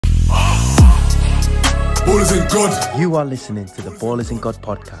Ballers in God. You are listening to the Ballers in God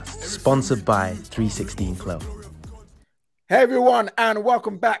podcast, sponsored by 316 Club. Hey everyone, and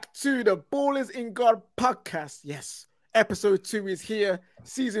welcome back to the Ballers in God podcast. Yes, episode 2 is here,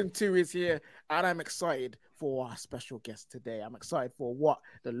 season 2 is here, and I'm excited for our special guest today. I'm excited for what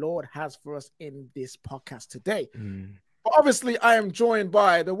the Lord has for us in this podcast today. But obviously, I am joined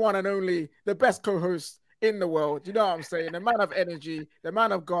by the one and only, the best co-host in the world. You know what I'm saying? The man of energy, the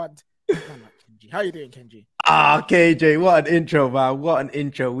man of God. Kenji. How you doing, Kenji? KJ, what an intro, man. What an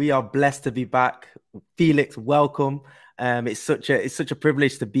intro. We are blessed to be back. Felix, welcome. It's such a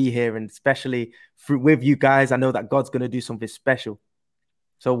privilege to be here, and especially with you guys. I know that God's going to do something special.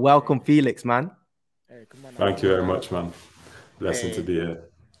 So welcome, Felix, man. Hey, come on. Thank you very much, man. Blessing to be here.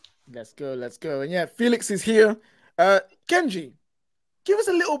 Let's go. And yeah, Felix is here. Kenji, give us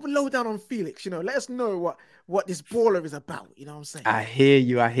a little lowdown on Felix. You know, let us know what this baller is about. You know what I'm saying? I hear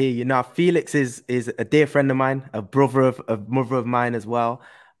you. Now, Felix is a dear friend of mine, a mother of mine as well.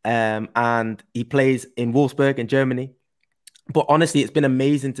 And he plays in Wolfsburg in Germany. But honestly, it's been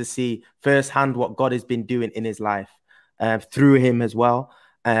amazing to see firsthand what God has been doing in his life through him as well.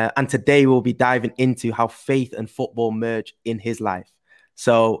 And today we'll be diving into how faith and football merge in his life.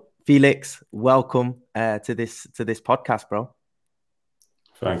 So, Felix, welcome to this podcast, bro.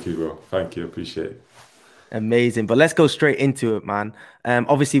 Thank you, bro. Thank you. Appreciate it. Amazing. But let's go straight into it, man.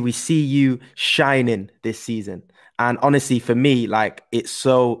 Obviously, we see you shining this season. And honestly, for me, like it's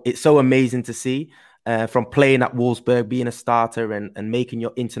so amazing to see from playing at Wolfsburg, being a starter and making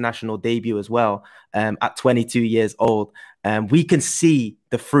your international debut as well at 22 years old. We can see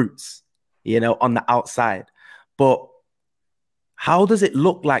the fruits, you know, on the outside. But how does it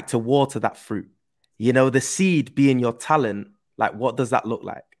look like to water that fruit? You know, the seed being your talent, like what does that look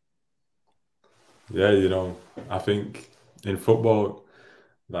like? Yeah, you know, I think in football,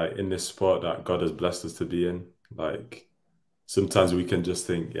 like in this sport that God has blessed us to be in, like sometimes we can just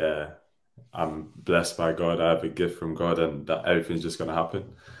think, yeah, I'm blessed by God, I have a gift from God, and that everything's just going to happen.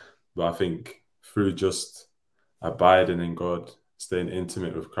 But I think through just abiding in God, staying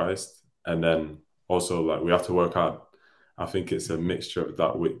intimate with Christ, and then also like we have to work hard. I think it's a mixture of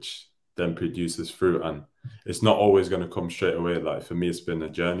that which then produces fruit, and it's not always going to come straight away. Like for me, it's been a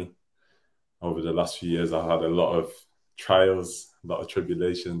journey. Over the last few years, I've had a lot of trials, a lot of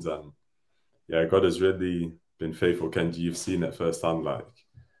tribulations, and yeah, God has really been faithful. Kenji, you've seen it firsthand, like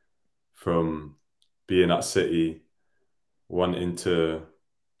from being at City, wanting to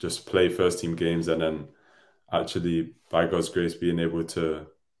just play first team games, and then actually, by God's grace, being able to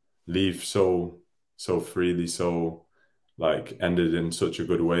leave so freely, so like ended in such a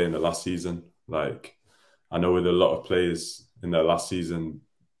good way in the last season. Like I know with a lot of players in their last season,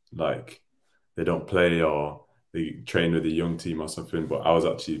 like they don't play or they train with a young team or something, but I was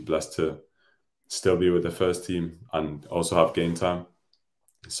actually blessed to still be with the first team and also have game time.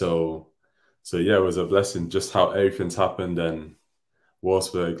 So yeah, it was a blessing just how everything's happened. And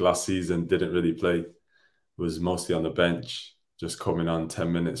Wolfsburg last season didn't really play, was mostly on the bench, just coming on 10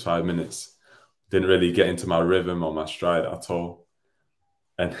 minutes, 5 minutes. Didn't really get into my rhythm or my stride at all.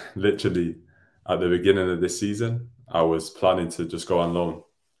 And literally at the beginning of this season, I was planning to just go on loan,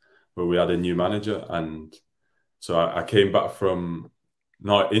 but we had a new manager. And so I came back from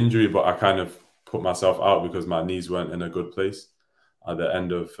not injury, but I kind of put myself out because my knees weren't in a good place at the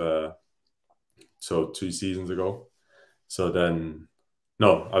end of, 2 seasons ago. At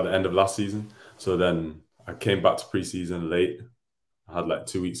the end of last season. So then I came back to pre-season late. I had like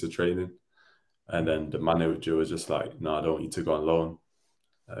 2 weeks of training. And then the manager was just like, no, I don't want you to go on loan.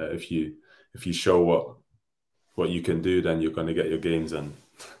 If you show what you can do, then you're going to get your games. And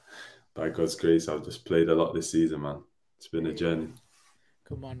by God's grace, I've just played a lot this season, man. It's been a journey.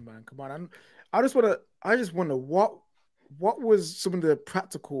 Come on, man. Come on. I just wonder what was some of the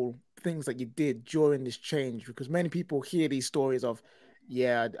practical things that you did during this change? Because many people hear these stories of,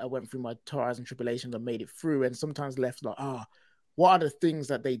 yeah, I went through my trials and tribulations and made it through, and sometimes left like, what are the things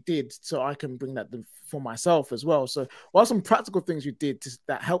that they did so I can bring that for myself as well? So what are some practical things you did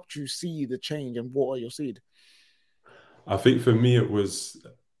that helped you see the change and water your seed? I think for me, it was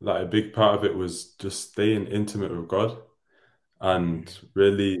like a big part of it was just staying intimate with God and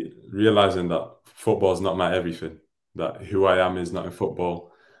really realizing that football is not my everything, that who I am is not in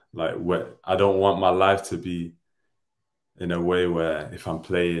football. Like I don't want my life to be in a way where if I'm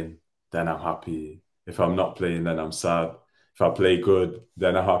playing, then I'm happy. If I'm not playing, then I'm sad. If I play good,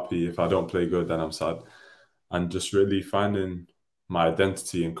 then I'm happy. If I don't play good, then I'm sad. And just really finding my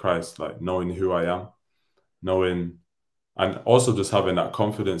identity in Christ, like knowing who I am, knowing, and also just having that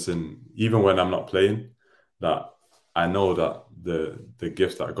confidence in, even when I'm not playing, that I know that the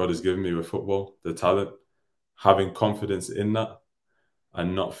gift that God has given me with football, the talent, having confidence in that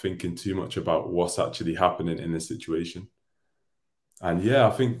and not thinking too much about what's actually happening in the situation. And yeah, I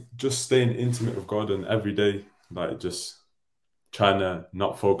think just staying intimate with God and every day, like just trying to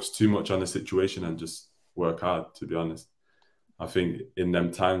not focus too much on the situation and just work hard, to be honest. I think in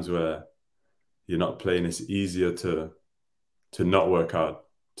them times where you're not playing, it's easier to not work hard,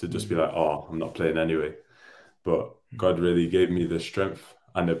 to just be like, oh, I'm not playing anyway. But God really gave me the strength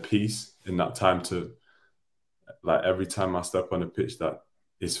and the peace in that time to, like, every time I step on a pitch, that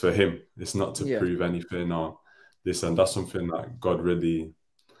it's for him. It's not to prove anything or this. And that's something that God really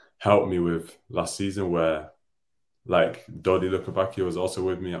helped me with last season, where, like, Dodi Lukabaki was also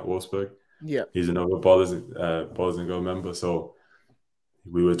with me at Wolfsburg. Yeah. He's another Ballers and Go member. So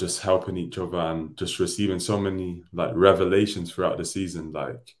we were just helping each other and just receiving so many, like, revelations throughout the season.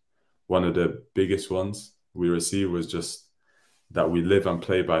 Like, one of the biggest ones we received was just that we live and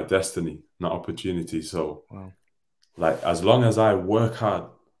play by destiny, not opportunity. So, like, as long as I work hard,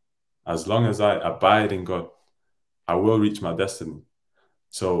 as long as I abide in God, I will reach my destiny.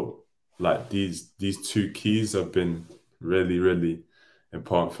 So, like, these two keys have been really, really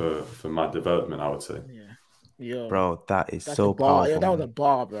important for my development, I would say. Yeah. Bro, that's so powerful. Yeah, that was a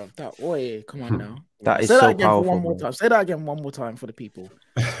bar, bro. Come on now. That is Say so that again powerful. for one more time. Say that again one more time for the people.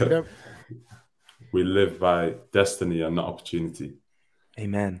 We live by destiny and not opportunity.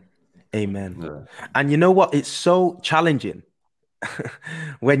 Amen. Amen. Yeah. And you know what? It's so challenging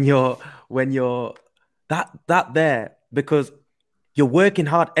when you're that there, because you're working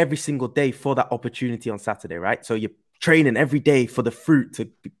hard every single day for that opportunity on Saturday, right? So you're training every day for the fruit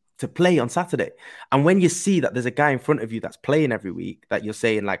to play on Saturday. And when you see that there's a guy in front of you that's playing every week, that you're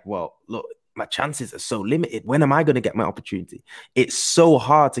saying, like, well, look, my chances are so limited. When am I going to get my opportunity? It's so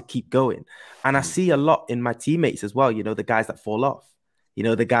hard to keep going. And I see a lot in my teammates as well, you know, the guys that fall off, you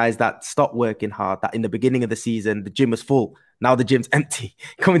know, the guys that stop working hard, that in the beginning of the season, the gym was full. Now the gym's empty.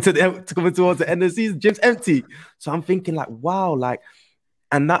 Coming towards the end of the season, gym's empty. So I'm thinking, like, wow, like,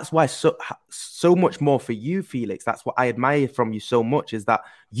 and that's why so much more for you, Felix. That's what I admire from you so much, is that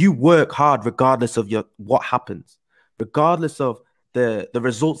you work hard regardless of what happens, regardless of the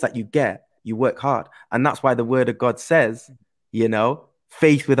results that you get. You work hard, and that's why the word of God says, you know,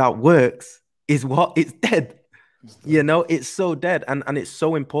 faith without works is what? It's dead. You know, it's so dead, and it's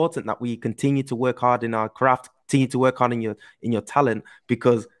so important that we continue to work hard in our craft, continue to work hard in your talent,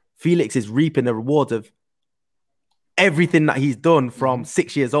 because Felix is reaping the rewards of everything that he's done from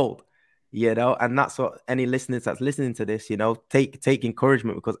 6 years old, you know. And that's what any listeners that's listening to this, you know, take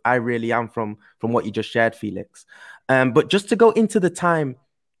encouragement, because I really am from what you just shared, Felix. But just to go into the time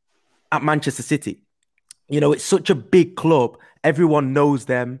at Manchester City, you know, it's such a big club, everyone knows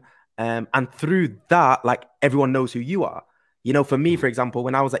them, and through that, like, everyone knows who you are. You know, for me, for example,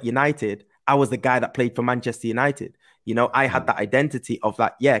 when I was at United, I was the guy that played for Manchester United. You know, I had that identity of,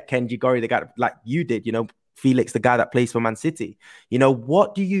 like, yeah, Kenji Gori, the guy, like you did, you know, Felix, the guy that plays for Man City. You know,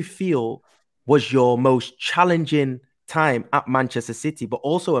 what do you feel was your most challenging time at Manchester City, but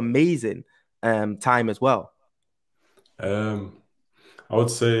also amazing time as well? I would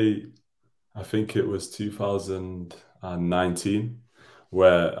say, I think it was 2019,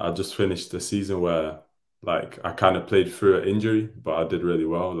 where I just finished the season where, like, I kind of played through an injury, but I did really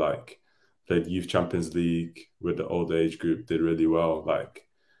well. Like, played Youth Champions League with the older age group, did really well. Like,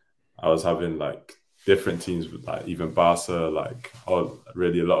 I was having, like, different teams, like even Barca, like,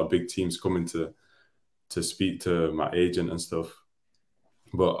 really a lot of big teams coming to speak to my agent and stuff.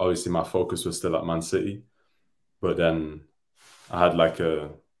 But obviously my focus was still at Man City. But then I had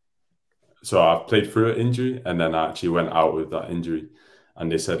so I played through an injury, and then I actually went out with that injury,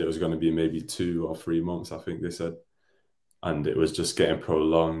 and they said it was going to be maybe 2 or 3 months, I think they said. And it was just getting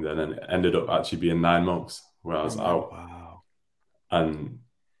prolonged, and then it ended up actually being 9 months where I was out. Wow. And,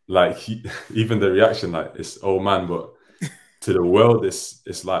 like, even the reaction, like, it's, oh man, but to the world,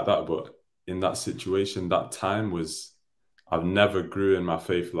 it's like that. But in that situation, that time was, I've never grew in my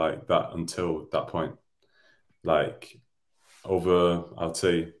faith like that until that point. Like, over, I'd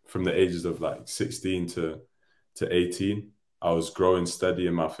say, from the ages of, like, 16 to 18, I was growing steady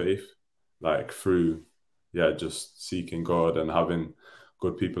in my faith, like, through, just seeking God and having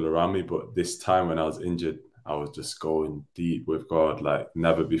good people around me. But this time when I was injured, I was just going deep with God like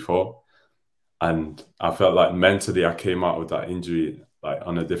never before. And I felt like mentally I came out with that injury like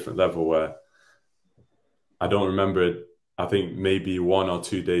on a different level, where I don't remember it. I think maybe 1 or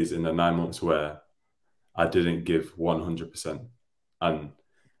 2 days in the 9 months where I didn't give 100%. And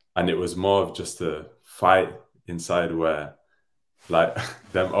it was more of just a fight inside, where, like,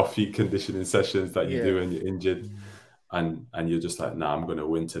 them off-feet conditioning sessions that you do when you're injured, and you're just like, nah, I'm going to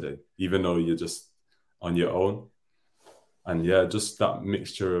win today. Even though you're just on your own. And yeah, just that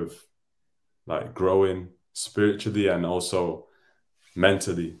mixture of like growing spiritually and also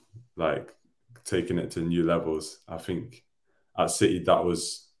mentally, like taking it to new levels. I think at City, that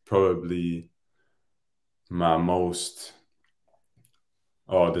was probably my most,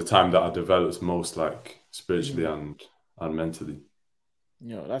 or the time that I developed most, like spiritually and mentally.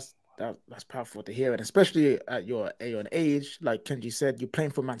 You know, that's powerful to hear, and especially at your age, like Kenji said, you're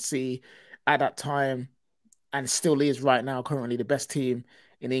playing for Man City at that time, and still is right now currently the best team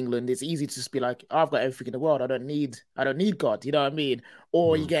in England. It's easy to just be like, oh, I've got everything in the world. I don't need God. You know what I mean?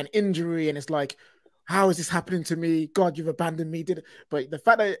 Or you get an injury, and it's like, how is this happening to me? God, you've abandoned me. But the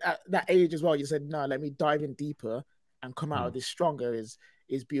fact that at that age as well, you said, no, let me dive in deeper and come out of this stronger is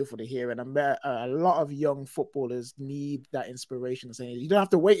beautiful to hear. And a lot of young footballers need that inspiration. Saying you don't have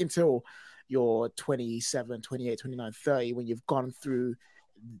to wait until you're 27, 28, 29, 30 when you've gone through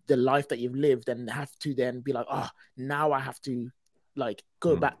the life that you've lived and have to then be like, oh, now I have to like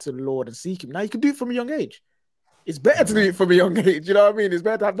go back to the Lord and seek him. Now you can do it from a young age. It's better to do it from a young age. You know what I mean? It's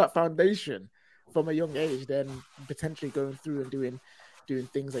better to have that foundation from a young age than potentially going through and doing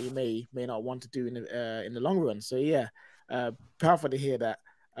things that you may not want to do in the long run. So yeah, powerful to hear that.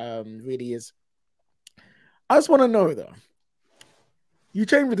 Really is. I just want to know though, you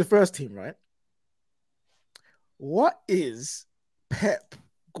trained with the first team, right? What is Pep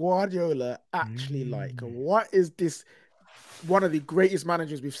Guardiola actually like? What is this? One of the greatest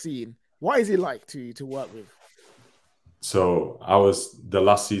managers we've seen. What is he like to work with? So I was the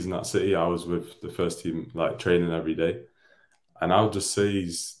last season at City. I was with the first team, like training every day, and I would just say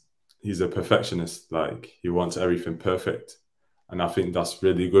he's a perfectionist. Like he wants everything perfect, and I think that's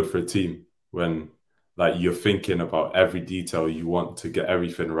really good for a team when like you're thinking about every detail. You want to get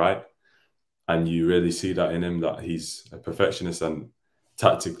everything right, and you really see that in him. That he's a perfectionist, and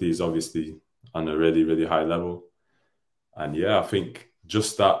tactically is obviously on a really, really high level. And yeah, I think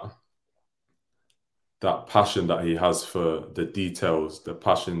just that passion that he has for the details, the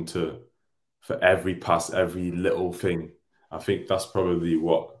passion for every pass, every little thing. I think that's probably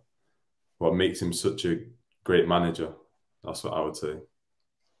what makes him such a great manager. That's what I would say.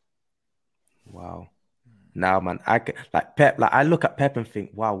 Wow. Now, man, like Pep. Like I look at Pep and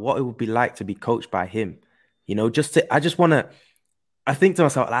think, wow, what it would be like to be coached by him. You know, I think to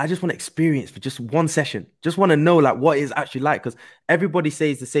myself, like, I just want to experience for just one session. Just want to know like what it's actually like, because everybody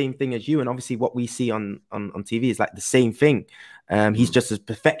says the same thing as you, and obviously what we see on TV is like the same thing. He's just a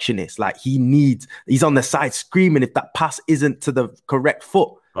perfectionist. Like he's on the side screaming if that pass isn't to the correct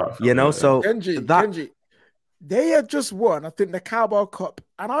foot. You know, so Kenji, they had just won, I think, the Carabao Cup,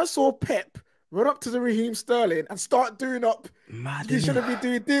 and I saw Pep run up to the Raheem Sterling and start doing up. You shouldn't be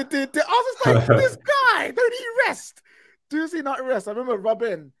doing. I was just like, this guy, don't he rest? Does he not rest? I remember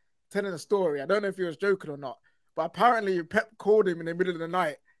Robin telling a story. I don't know if he was joking or not, but apparently Pep called him in the middle of the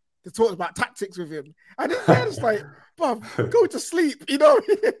night to talk about tactics with him. And he's just like, "Bob, go to sleep," you know?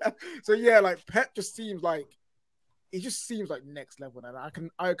 So yeah, like Pep just seems like next level, and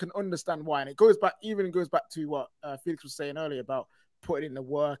I can understand why. And it goes back to what Felix was saying earlier about putting in the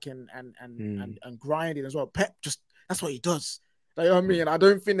work and grinding as well. Pep that's what he does. Like, you know what I mean? I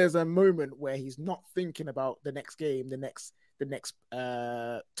don't think there's a moment where he's not thinking about the next game, the next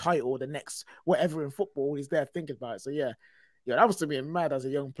title, the next whatever in football. He's there thinking about it. So yeah, that was to me mad as a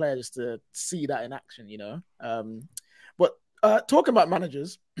young player just to see that in action, you know. But talking about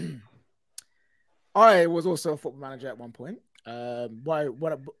managers, I was also a football manager at one point.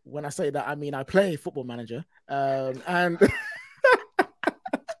 When I say that, I mean I play Football Manager, and.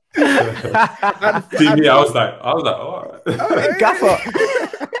 I was like, oh, Gaffer.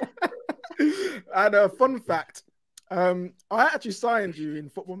 And a fun fact, I actually signed you in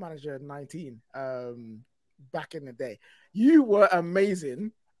Football Manager 19 back in the day. You were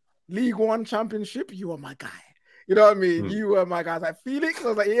amazing. League One Championship, you were my guy. You know what I mean? You were my guy. I was like, Felix? I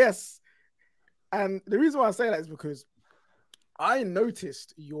was like, yes. And the reason why I say that is because I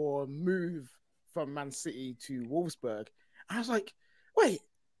noticed your move from Man City to Wolfsburg. I was like, wait,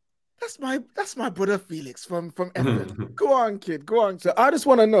 that's my brother Felix from Everton. Go on, kid, go on. So I just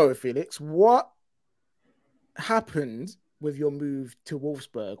want to know, Felix, what happened with your move to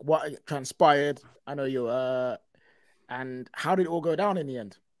Wolfsburg? What transpired? I know you and how did it all go down in the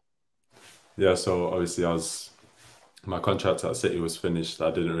end? Yeah, so obviously my contract at City was finished. I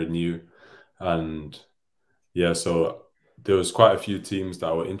didn't renew, and yeah, so there was quite a few teams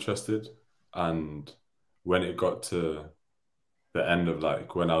that were interested, and when it got to the end of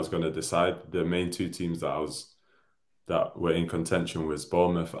like when I was going to decide, the main two teams that were in contention was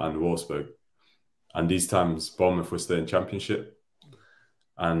Bournemouth and Wolfsburg. And these times Bournemouth was still in Championship.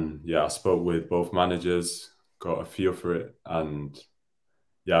 And yeah, I spoke with both managers, got a feel for it, and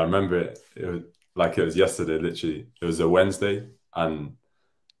yeah, I remember it. It was like it was yesterday. Literally, it was a Wednesday, and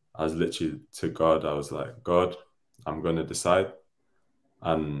I was literally to God. I was like, God, I'm gonna decide,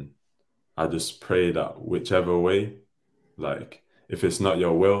 and I just pray that whichever way, like if it's not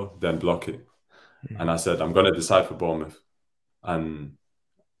your will, then block it. And I said, I'm gonna decide for Bournemouth, and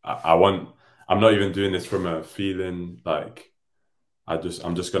I want. I'm not even doing this from a feeling like I'm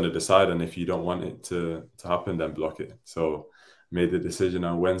just gonna decide, and if you don't want it to happen, then block it. So made the decision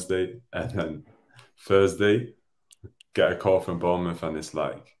on Wednesday, and then Thursday get a call from Bournemouth, and it's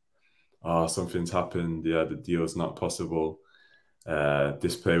like, oh, something's happened. Yeah, the deal's not possible.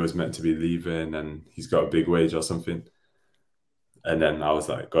 This player was meant to be leaving, and he's got a big wage or something. And then I was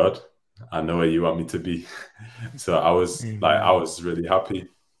like, God, I know where you want me to be. So I was I was really happy.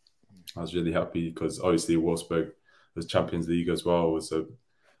 I was really happy because obviously Wolfsburg was Champions League as well. Was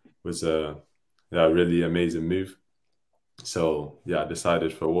a really amazing move. So yeah, I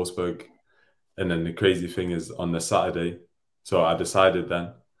decided for Wolfsburg. And then the crazy thing is on the Saturday, so I decided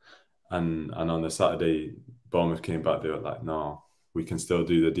then, and on the Saturday, Bournemouth came back. They were like, "No, we can still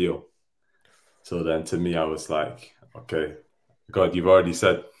do the deal." So then, to me, I was like, "Okay, God, you've already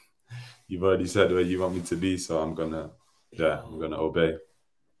said where you want me to be, so I'm gonna obey."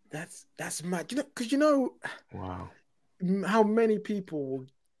 That's mad. Because Wow. how many people will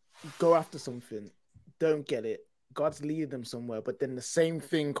go after something, don't get it. God's leading them somewhere, but then the same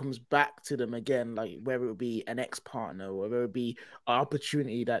thing comes back to them again, like whether it be an ex-partner or whether it be an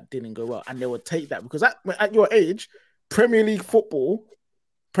opportunity that didn't go well, and they will take that because at your age, Premier League football,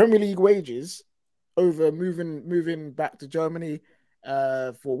 Premier League wages over moving back to Germany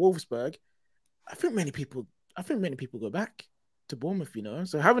for Wolfsburg. I think many people go back to Bournemouth,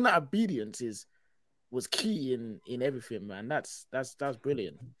 So having that obedience was key in everything, man. That's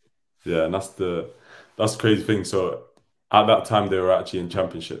brilliant. Yeah, and that's the crazy thing. So at that time they were actually in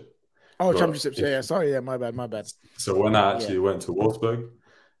Championship. Oh, Championships. Yeah. Sorry, my bad. So when I actually went to Wolfsburg,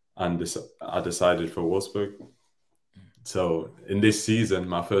 and I decided for Wolfsburg. So in this season,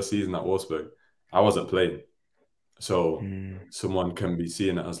 my first season at Wolfsburg, I wasn't playing. So someone can be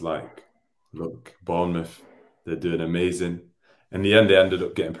seeing it as like, look, Bournemouth, they're doing amazing. In the end, they ended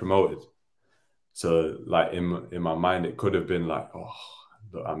up getting promoted. So like in my mind, it could have been like, oh,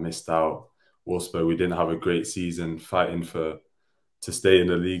 look, I missed out. Wolfsburg, we didn't have a great season, fighting to stay in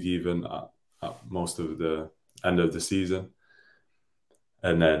the league even at most of the end of the season.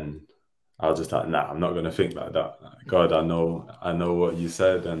 And then I was just like, nah, I'm not going to think like that. God, I know what you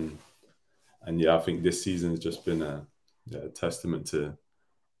said, and yeah, I think this season has just been a testament to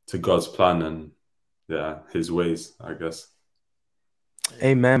God's plan and His ways, I guess.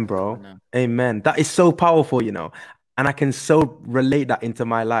 Amen, bro. Amen. That is so powerful, and I can so relate that into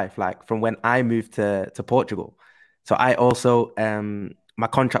my life, like from when I moved to Portugal. So I also my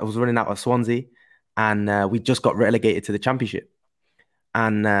contract was running out at Swansea, and we just got relegated to the Championship,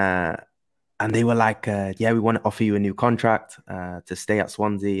 and they were like, yeah, we want to offer you a new contract to stay at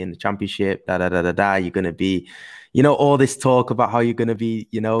Swansea in the Championship. You're gonna be, all this talk about how you're gonna be,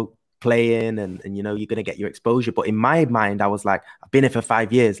 playing and you're going to get your exposure. But in my mind, I was like, I've been here for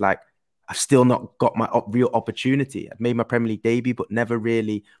 5 years. Like, I've still not got my real opportunity. I've made my Premier League debut, but never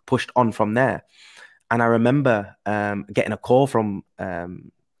really pushed on from there. And I remember getting a call from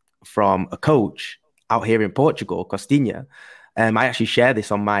a coach out here in Portugal, Costinha. I actually share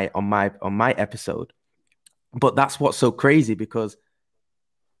this on my episode. But that's what's so crazy, because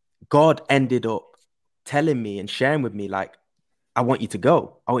God ended up telling me and sharing with me, like, I want you to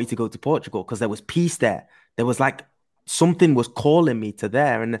go. I want you to go to Portugal, because there was peace there. There was like something was calling me to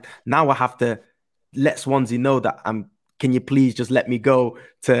there. And now I have to let Swansea know that can you please just let me go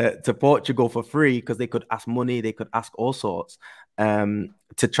to Portugal for free? Because they could ask money, they could ask all sorts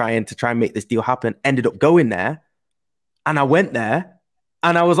to try and make this deal happen. Ended up going there, and I went there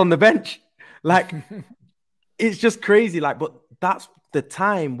and I was on the bench. Like, it's just crazy. Like, but that's the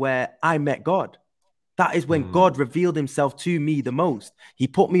time where I met God. That is when God revealed himself to me the most. He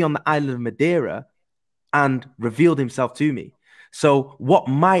put me on the island of Madeira and revealed himself to me. So what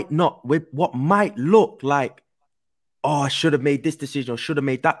might look like, oh, I should have made this decision or should have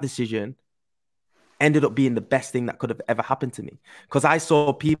made that decision, ended up being the best thing that could have ever happened to me. Because I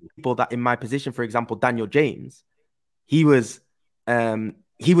saw people that in my position, for example, Daniel James, he was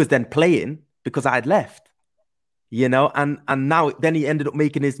then playing because I had left. And now then he ended up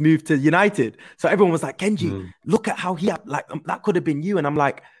making his move to United. So everyone was like, Kenji, look at how that could have been you. And I'm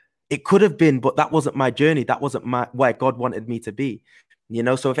like, it could have been, but that wasn't my journey. That wasn't where God wanted me to be.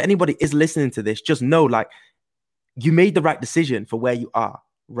 So if anybody is listening to this, just know, like, you made the right decision for where you are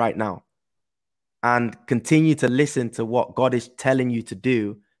right now, and continue to listen to what God is telling you to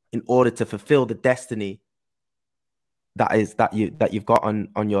do in order to fulfill the destiny that you've got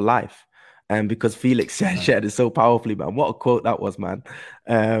on your life. And because Felix shared it so powerfully, man. What a quote that was, man.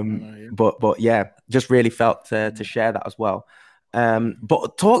 But yeah, just really felt to share that as well.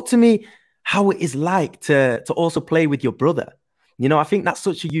 But talk to me how it is like to also play with your brother. You know, I think that's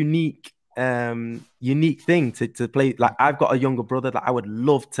such a unique thing to play. Like, I've got a younger brother that I would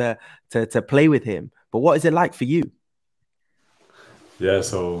love to play with him. But what is it like for you? Yeah,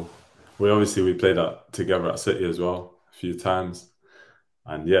 so we played that together at City as well a few times.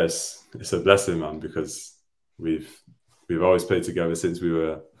 And yes, it's a blessing, man, because we've always played together since we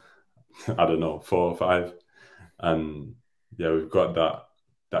were, I don't know, 4 or 5. And yeah, we've got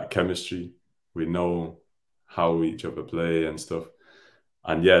that chemistry. We know how each other play and stuff.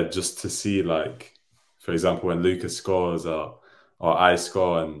 And yeah, just to see, like, for example, when Lucas scores or I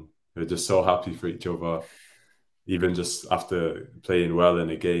score, and we're just so happy for each other. Even just after playing well in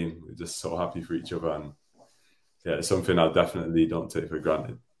a game, we're just so happy for each other. And yeah, it's something I definitely don't take for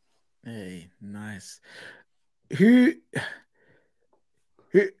granted. Hey, nice. There's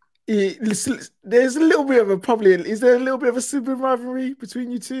a little bit of is there a little bit of a sibling rivalry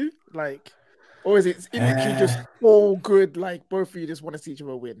between you two? Like, or is it literally just all good? Like, both of you just want to see each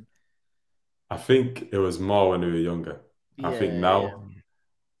other win? I think it was more when we were younger. I think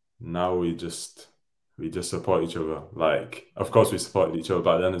now we just support each other. Like, of course we supported each other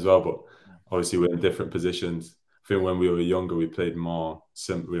back then as well, but obviously we're in different positions. I think when we were younger, we played more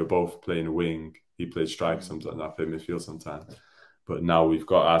simple. We were both playing wing. He played striker sometimes, I played midfield sometimes. But now we've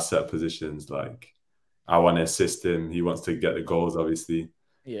got our set positions. Like, I want to assist him. He wants to get the goals, obviously.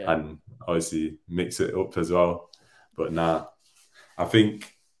 Yeah. And obviously mix it up as well. But nah, I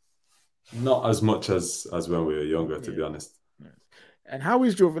think not as much as when we were younger, to be honest. And how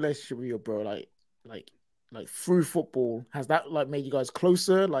is your relationship with your bro? Like through football, has that like made you guys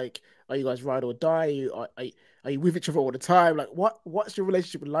closer? Like, are you guys ride or die? Are you with each other all the time? Like, what's your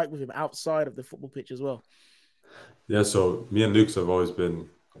relationship like with him outside of the football pitch as well? Yeah, so me and Luke have always been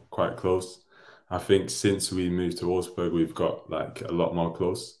quite close. I think since we moved to Wolfsburg, we've got like a lot more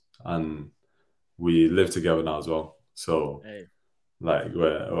close, and we live together now as well. So like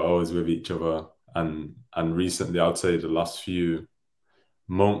we're always with each other, and recently, I'd say the last few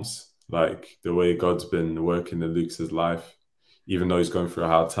months, like the way God's been working in Luke's life, even though he's going through a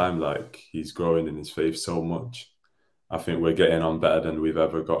hard time, like he's growing in his faith so much. I think we're getting on better than we've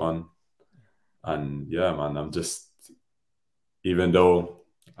ever got on. And yeah, man, I'm just, even though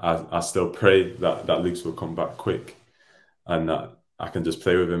I still pray that Luke's will come back quick and that I can just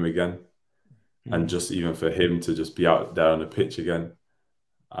play with him again. And just even for him to just be out there on the pitch again,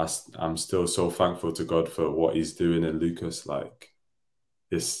 I'm still so thankful to God for what he's doing in Lucas. Like,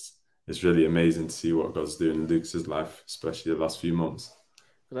 it's really amazing to see what God's doing in Lucas's life, especially the last few months.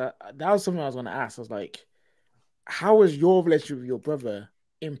 That was something I was going to ask. I was like, how has your relationship with your brother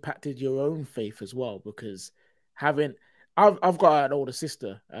impacted your own faith as well? Because I've got an older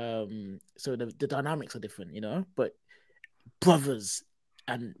sister, so the dynamics are different, you know. But brothers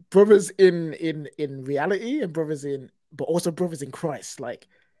in reality, and but also brothers in Christ, like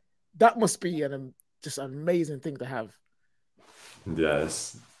that must be just an amazing thing to have. Yeah,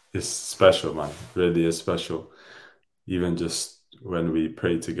 it's special, man. Really is special. Even just when we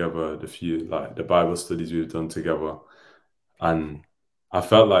prayed together, the Bible studies we've done together, and I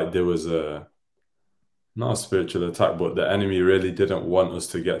felt like there was not a spiritual attack, but the enemy really didn't want us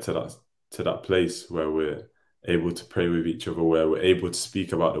to get to that place where we're able to pray with each other, where we're able to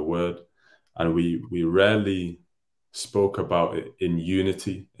speak about the word. And we rarely spoke about it in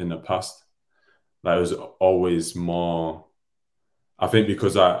unity in the past. Like, it was always more, I think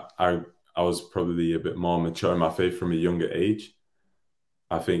because I was probably a bit more mature in my faith from a younger age.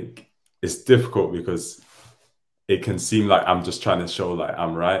 I think it's difficult because it can seem like I'm just trying to show like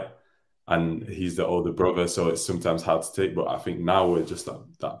I'm right, and he's the older brother, so it's sometimes hard to take. But I think now we're just at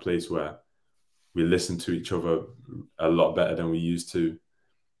that place where we listen to each other a lot better than we used to.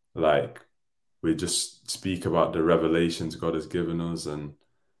 Like, we just speak about the revelations God has given us, and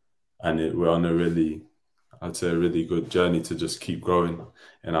we're on a really good journey to just keep growing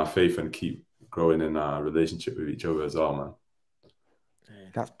in our faith and keep growing in our relationship with each other as well, man.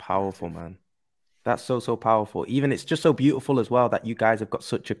 That's powerful, man. That's so powerful. Even it's just so beautiful as well that you guys have got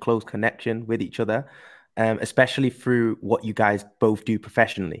such a close connection with each other, especially through what you guys both do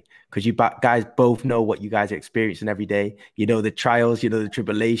professionally, because you guys both know what you guys are experiencing every day. You know the trials, you know the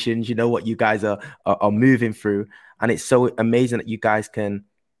tribulations, you know what you guys are moving through, and it's so amazing that you guys can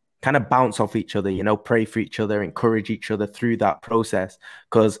kind of bounce off each other, you know, pray for each other, encourage each other through that process.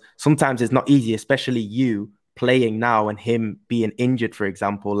 Because sometimes it's not easy, especially you playing now and him being injured, for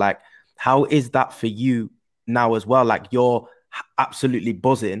example. Like, how is that for you now as well? Like, you're absolutely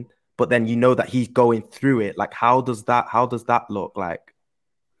buzzing, but then you know that he's going through it. Like, how does that look like?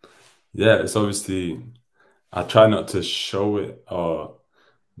 Yeah, it's obviously, I try not to show it or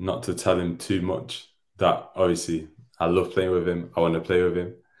not to tell him too much that obviously I love playing with him. I want to play with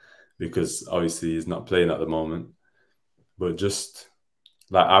him because obviously he's not playing at the moment. But just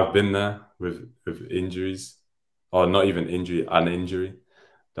like I've been there with injuries, or not even injury, an injury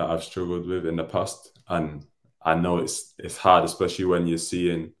that I've struggled with in the past. And I know it's hard, especially when you're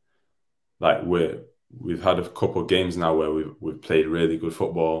seeing like we've had a couple of games now where we've played really good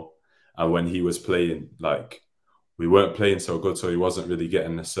football. And when he was playing, like we weren't playing so good, so he wasn't really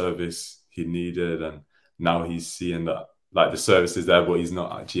getting the service he needed. And now he's seeing that like the service is there, but he's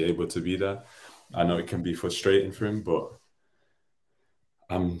not actually able to be there. I know it can be frustrating for him, but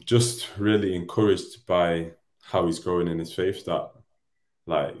I'm just really encouraged by how he's growing in his faith. That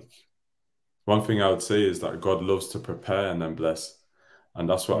like one thing I would say is that God loves to prepare and then bless. And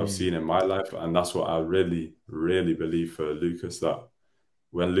that's what I've seen in my life. And that's what I really, really believe for Lucas, that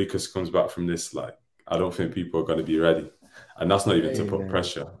when Lucas comes back from this, like, I don't think people are going to be ready. And that's not even to put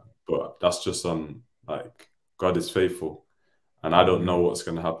pressure, but that's just on, like, God is faithful. And I don't know what's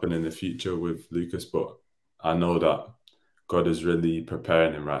going to happen in the future with Lucas, but I know that God is really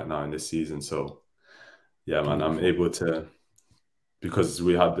preparing him right now in this season. So, yeah, man, I'm able to, because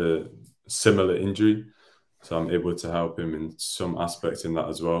we had the similar injury, so I'm able to help him in some aspects in that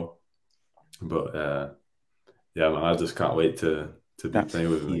as well. But yeah, man, I just can't wait to be playing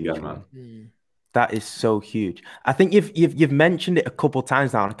with him again, man. That is so huge. I think you've mentioned it a couple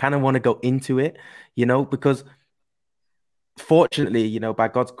times now, and I kind of want to go into it, you know, because fortunately, you know, by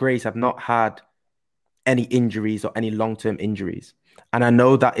God's grace, I've not had any injuries or any long-term injuries. And I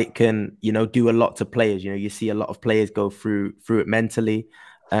know that it can, you know, do a lot to players. You know, you see a lot of players go through it mentally,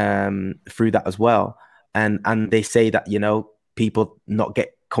 through that as well. And they say that, you know, people not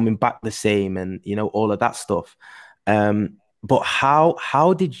coming back the same, and, you know, all of that stuff. But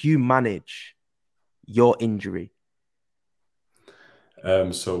how did you manage your injury?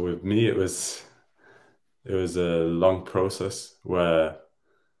 So with me, it was a long process where,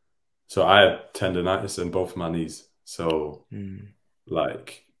 so I had tendonitis in both my knees. So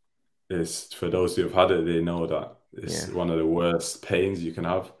like, it's, for those who have had it, they know that it's one of the worst pains you can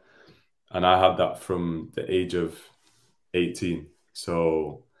have. And I had that from the age of 18.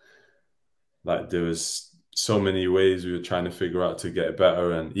 So like, there was so many ways we were trying to figure out to get it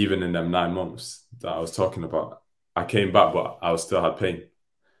better. And even in them 9 months that I was talking about, I came back, but I still had pain.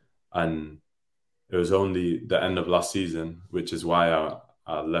 And it was only the end of last season, which is why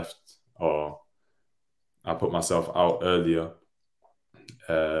I left, or I put myself out earlier,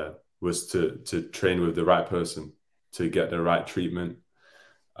 was to train with the right person, to get the right treatment.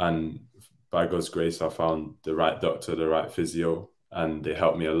 And by God's grace, I found the right doctor, the right physio, and they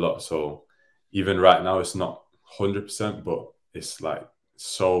helped me a lot. So even right now, it's not 100%, but it's like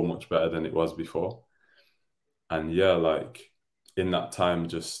so much better than it was before. And yeah, like in that time,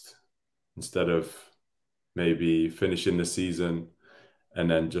 just instead of maybe finishing the season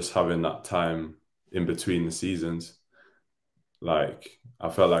and then just having that time in between the seasons, like I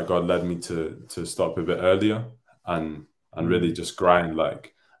felt like God led me to stop a bit earlier and really just grind.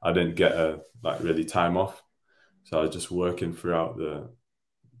 Like I didn't get really time off, so I was just working throughout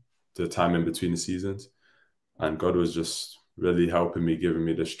the time in between the seasons, and God was just really helping me, giving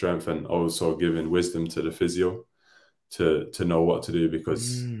me the strength, and also giving wisdom to the physio to know what to do,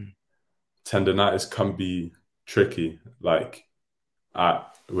 because tendonitis can be tricky. Like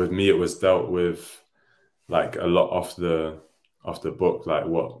with me, it was dealt with like a lot off the book, like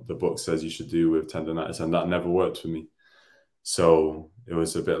what the book says you should do with tendonitis, and that never worked for me. So it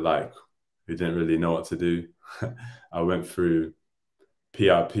was a bit like we didn't really know what to do. I went through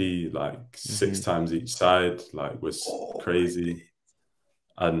PRP like 6 times each side, like was crazy.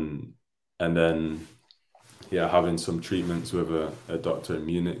 And then having some treatments with a doctor in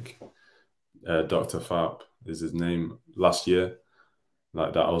Munich, Dr. Farp is his name, last year.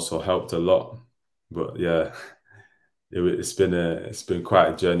 Like that also helped a lot. But yeah, it's been quite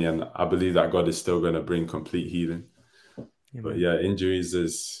a journey, and I believe that God is still going to bring complete healing. But yeah, injuries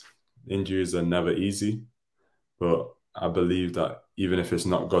are never easy. But I believe that even if it's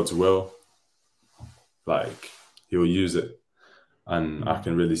not God's will, like He'll use it, and I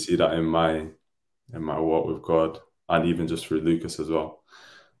can really see that in my walk with God, and even just through Lucas as well.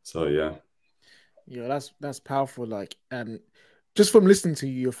 So yeah, that's powerful. Like, and just from listening to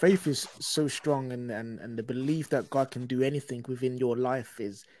you, your faith is so strong, and the belief that God can do anything within your life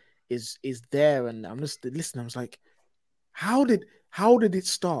is there. And I'm just listening. I was like, how did it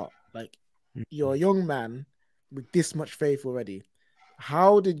start? Like, you're a young man with this much faith already.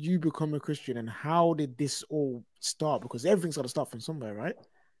 How did you become a Christian, and how did this all start? Because everything's got to start from somewhere, right?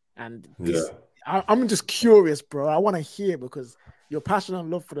 And Yeah. this, I'm just curious, bro. I want to hear, because your passion and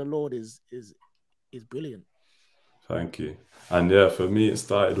love for the Lord is brilliant. Thank you. And yeah, for me, it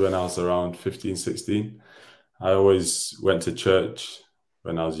started when I was around 15, 16. I always went to church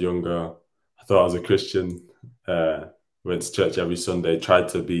when I was younger. I thought I was a Christian. Went to church every Sunday, tried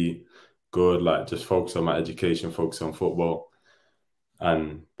to be good, like just focus on my education, focus on football.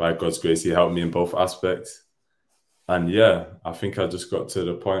 And by God's grace, He helped me in both aspects. And yeah, I think I just got to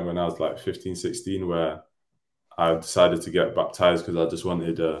the point when I was like 15, 16, where I decided to get baptized because I just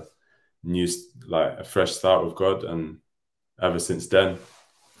wanted a fresh start with God. And ever since then,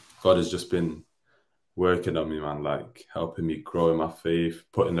 God has just been working on me, man, like helping me grow in my faith,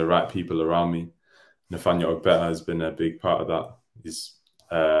 putting the right people around me. Nathaniel Ogbeta has been a big part of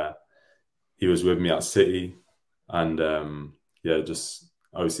that. He was with me at City, and just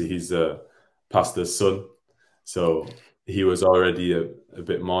obviously he's the pastor's son, so he was already a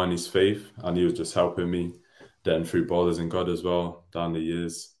bit more in his faith, and he was just helping me getting through borders in God as well down the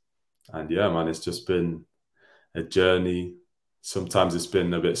years. And yeah, man, it's just been a journey. Sometimes it's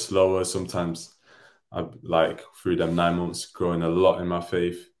been a bit slower. Sometimes I've like through them 9 months growing a lot in my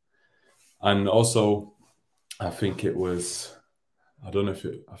faith. And also, I think it was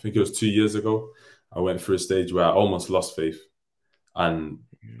 2 years ago, I went through a stage where I almost lost faith. And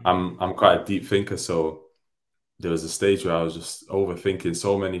I'm quite a deep thinker, so there was a stage where I was just overthinking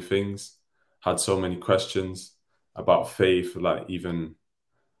so many things, had so many questions about faith, like even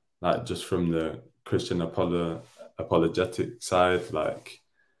like just from the Christian apologetic side, like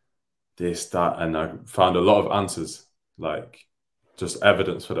this, that, and I found a lot of answers, like just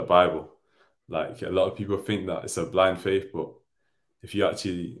evidence for the Bible. Like a lot of people think that it's a blind faith, but if you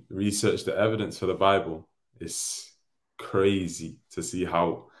actually research the evidence for the Bible, it's crazy to see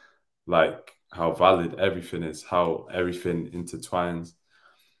how valid everything is, how everything intertwines,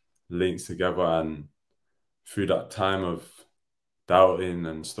 links together. And through that time of doubting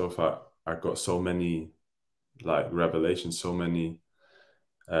and stuff, I got so many like revelations, so many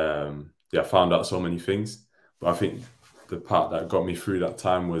I found out so many things. But I think the part that got me through that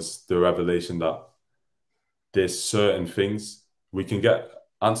time was the revelation that there's certain things we can get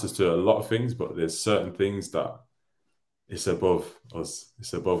answers to a lot of things, but there's certain things that it's above us,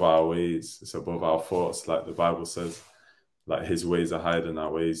 it's above our ways, it's above our thoughts, like the Bible says, like His ways are higher than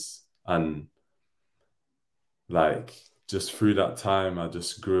our ways. And like just through that time I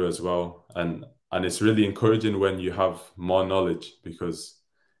just grew as well, and it's really encouraging when you have more knowledge, because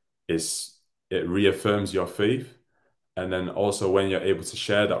it reaffirms your faith. And then also when you're able to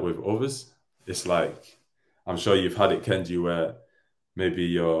share that with others, it's like, I'm sure you've had it, Kenji, where maybe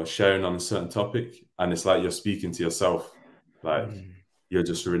you're sharing on a certain topic and it's like you're speaking to yourself, like you're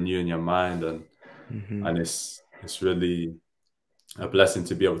just renewing your mind, and it's really a blessing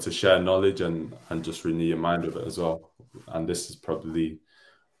to be able to share knowledge and just renew your mind with it as well. And this is probably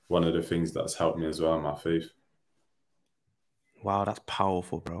one of the things that's helped me as well in my faith. Wow, that's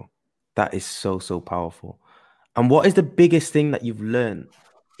powerful, bro. That is so, so powerful. And what is the biggest thing that you've learned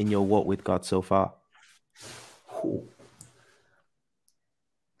in your walk with God so far? Ooh.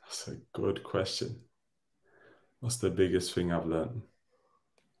 That's a good question. What's the biggest thing I've learned?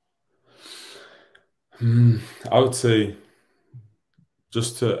 I would say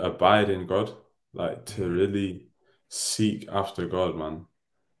just to abide in God, like to really seek after God, man.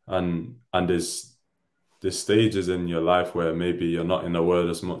 And there's stages in your life where maybe you're not in the word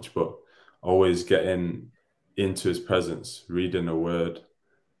as much, but always getting into His presence, reading the word,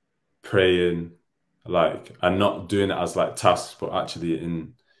 praying, like, and not doing it as like tasks, but actually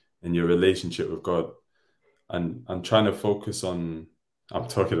in your relationship with God. And I'm trying to focus on, I'm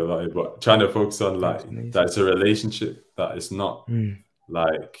talking a lot here, but trying to focus on like that it's a relationship, that it's not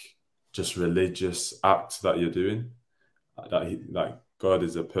like just religious acts that you're doing, like God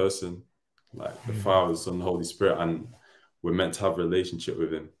is a person, like the Father, Son, Holy Spirit, and we're meant to have a relationship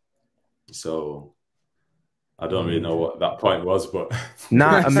with Him. So I don't really know what that point was, but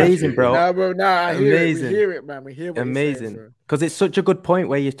amazing, bro. Nah, bro, I hear it. We hear it, man. We hear what amazing. Because it's such a good point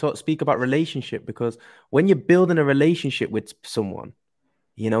where you speak about relationship, because when you're building a relationship with someone,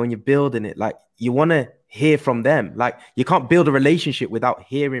 you know, when you're building it, like you want to hear from them. Like you can't build a relationship without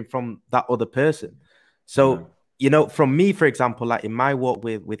hearing from that other person. So you know, from me, for example, like in my walk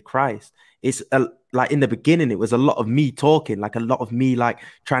with Christ, it's like in the beginning, it was a lot of me talking, like a lot of me, like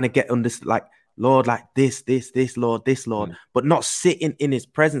trying to get under, like, Lord, like this, Lord, this, Lord, but not sitting in his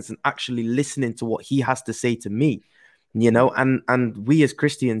presence and actually listening to what he has to say to me, you know. And we as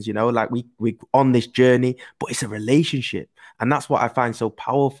Christians, you know, like we on this journey, but it's a relationship. And that's what I find so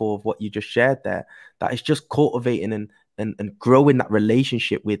powerful of what you just shared there, that it's just cultivating and growing that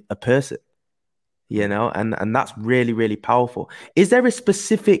relationship with a person, you know, and that's really, really powerful. Is there a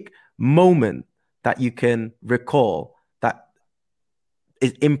specific moment that you can recall that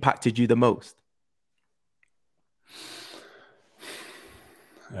it impacted you the most?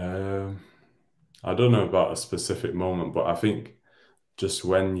 I don't know about a specific moment, but I think just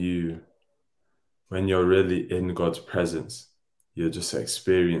when you're really in God's presence, you're just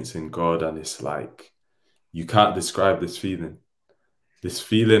experiencing God, and it's like you can't describe this feeling. This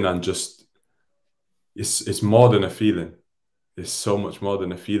feeling, and just it's more than a feeling. It's so much more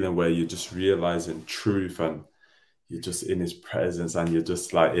than a feeling, where you're just realizing truth, and you're just in his presence, and you're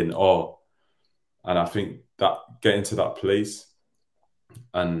just like in awe. And I think that getting to that place,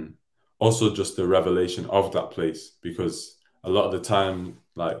 and also just the revelation of that place, because a lot of the time,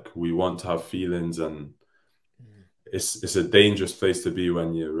 like, we want to have feelings, and it's a dangerous place to be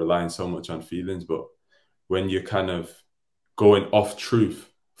when you're relying so much on feelings. But when you're kind of going off truth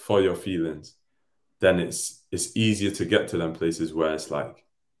for your feelings, then it's easier to get to them places where it's like,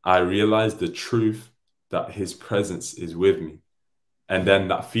 I realize the truth that his presence is with me. And then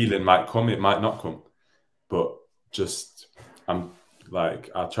that feeling might come, it might not come. But just, I'm like,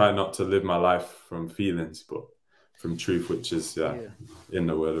 I try not to live my life from feelings, but from truth, which is in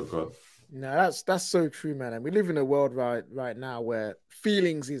the word of God. No, that's so true, man. And we live in a world right now where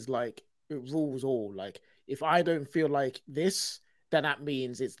feelings is like, it rules all. Like, if I don't feel like this, then that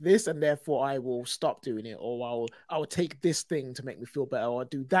means it's this, and therefore I will stop doing it, or I will take this thing to make me feel better, or I'll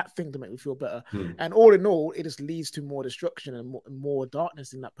do that thing to make me feel better. And all in all, it just leads to more destruction and more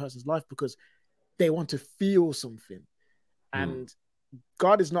darkness in that person's life, because they want to feel something. And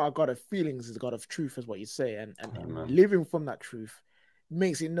God is not a God of feelings, he's a God of truth, is what you say. And living from that truth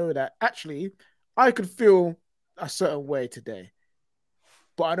makes it know that actually I could feel a certain way today,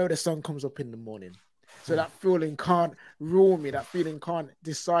 but I know the sun comes up in the morning. So that feeling can't rule me. That feeling can't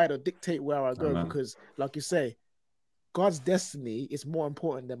decide or dictate where I go, because, like you say, God's destiny is more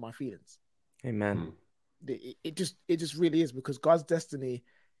important than my feelings. Amen. It just really is, because God's destiny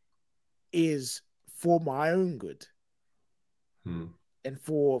is for my own good. And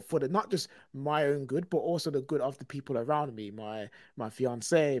for the, not just my own good, but also the good of the people around me, my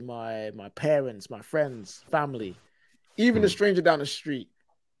fiance, my parents, my friends, family, even the stranger down the street.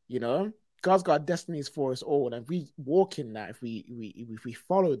 You know, God's got destinies for us all, and if we walk in that, if we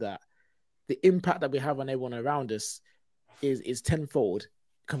follow that, the impact that we have on everyone around us is tenfold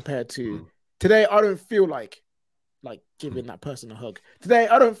compared to today. I don't feel like giving that person a hug. Today,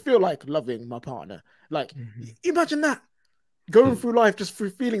 I don't feel like loving my partner. Like, imagine that. Going through life just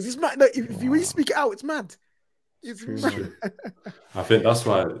through feelings. It's mad. Like, if you really speak it out, it's mad. It's mad. I think that's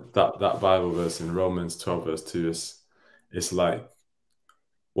why that Bible verse in Romans 12 verse 2 is like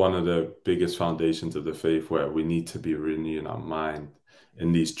one of the biggest foundations of the faith, where we need to be renewing our mind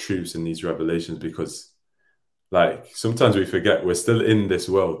in these truths and these revelations, because, like, sometimes we forget we're still in this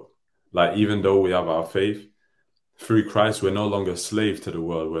world. Like, even though we have our faith through Christ, we're no longer a slave to the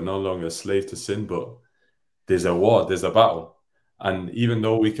world. We're no longer a slave to sin, but there's a war, there's a battle. And even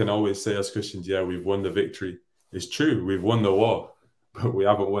though we can always say as Christians, yeah, we've won the victory, it's true, we've won the war, but we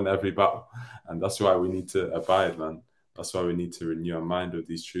haven't won every battle. And that's why we need to abide, man. That's why we need to renew our mind with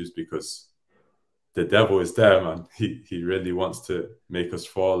these truths, because the devil is there, man. He really wants to make us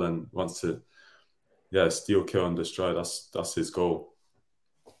fall and wants to, steal, kill, and destroy. That's his goal.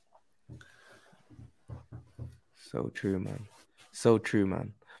 So true, man. So true,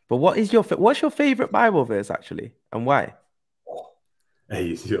 man. But what's your favorite Bible verse, actually, and why?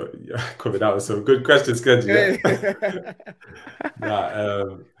 Hey, you're coming out with some good questions, Kenji.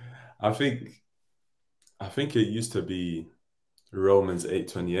 I think it used to be Romans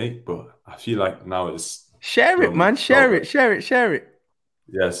 8:28, but I feel like now it's share it, man. Share it.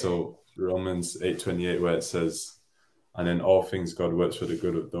 Yeah, so Romans 8:28, where it says, "And in all things God works for the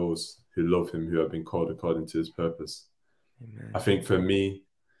good of those who love him, who have been called according to his purpose." Amen. I think for me,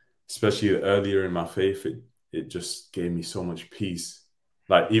 especially earlier in my faith, it just gave me so much peace.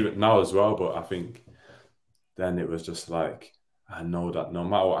 Like, even now as well, but I think then it was just like, I know that no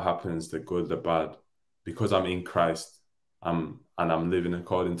matter what happens, the good, the bad, because I'm in Christ, and I'm living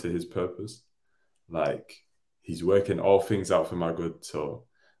according to his purpose, like, he's working all things out for my good. So,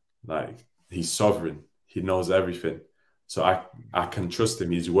 like, he's sovereign. he knows everything. So I can trust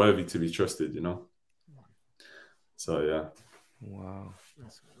him. He's worthy to be trusted, you know? So, yeah. Wow.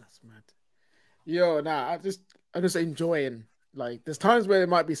 That's mad. Yo, nah, I'm just enjoying. Like, there's times where it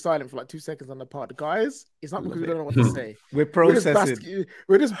might be silent for like 2 seconds on the part of the guys. It's not because we don't know what to say. We're processing.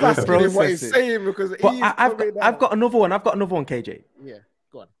 We're just basking in what he's saying because I've got another one. I've got another one, KJ. Yeah,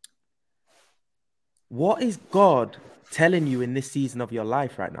 go on. What is God telling you in this season of your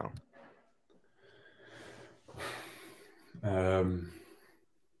life right now?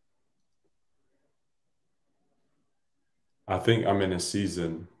 I think I'm in a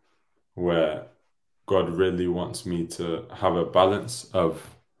season where God really wants me to have a balance of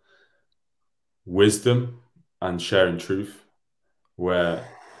wisdom and sharing truth, where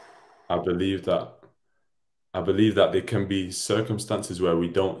I believe that there can be circumstances where we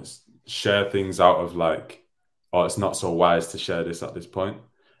don't share things out of like, oh, it's not so wise to share this at this point.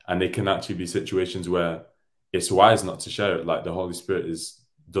 And they can actually be situations where it's wise not to share it. Like the Holy Spirit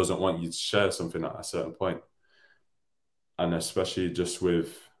doesn't want you to share something at a certain point. And especially just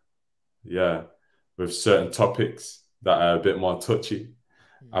with certain topics that are a bit more touchy,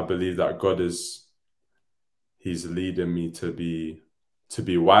 I believe that God he's leading me to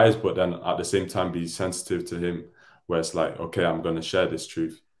be wise, but then at the same time be sensitive to him, where it's like, okay, I'm going to share this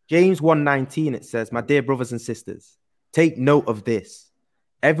truth. James 1:19, it says, my dear brothers and sisters, take note of this.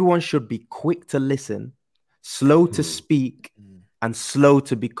 Everyone should be quick to listen, slow to speak, and slow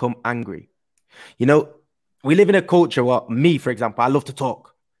to become angry. You know, we live in a culture where me, for example, I love to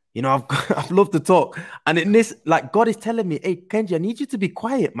talk. You know, I love to talk. And in this, like, God is telling me, hey, Kenji, I need you to be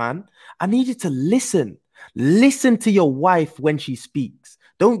quiet, man. I need you to listen. Listen to your wife when she speaks.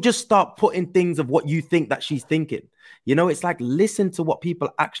 Don't just start putting things of what you think that she's thinking. You know, it's like, listen to what people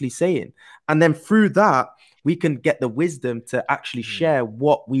are actually saying. And then through that, we can get the wisdom to actually share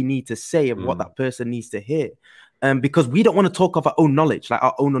what we need to say and what that person needs to hear. Because we don't want to talk of our own knowledge, like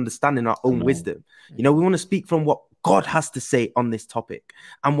our own understanding, our own wisdom. You know, we want to speak from what God has to say on this topic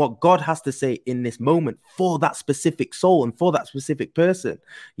and what God has to say in this moment for that specific soul and for that specific person,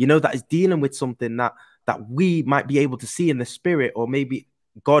 you know, that is dealing with something that we might be able to see in the spirit, or maybe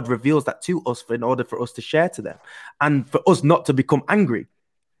God reveals that to us in order for us to share to them and for us not to become angry,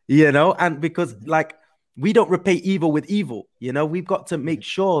 you know, and because like we don't repay evil with evil, you know, we've got to make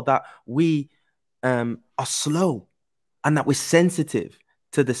sure that we are slow and that we're sensitive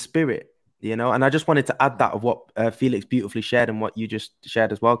to the spirit, you know. And I just wanted to add that of what Felix beautifully shared and what you just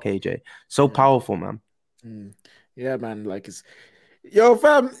shared as well, KJ. So powerful, man. Yeah, man. Like yo,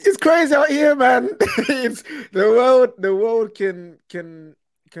 fam, it's crazy out here, man. It's the world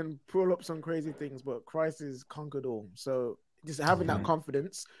can pull up some crazy things, but Christ has conquered all. So just having that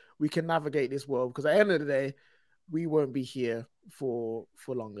confidence, we can navigate this world, because at the end of the day, we won't be here for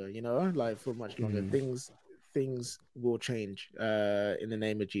longer, you know, like for much longer. Things will change in the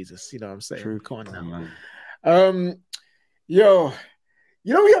name of Jesus. You know what I'm saying? True. Come on now. Yo,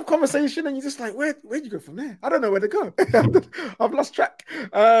 you know, we have conversation and you're just like, where'd you go from there? I don't know where to go. I've lost track.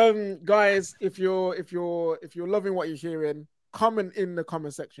 Guys, if you're loving what you're hearing, comment in the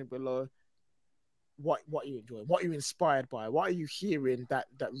comment section below what you enjoy, what you're inspired by, what are you hearing that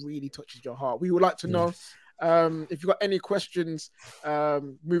really touches your heart. We would like to know. If you've got any questions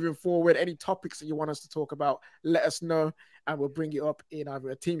moving forward, any topics that you want us to talk about, let us know and we'll bring it up in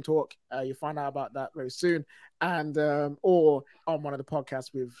either a team talk. You'll find out about that very soon, and or on one of the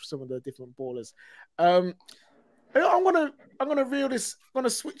podcasts with some of the different ballers. I'm gonna reel this. I'm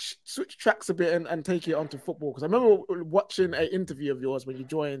gonna switch tracks a bit and take it onto football, because I remember watching an interview of yours when you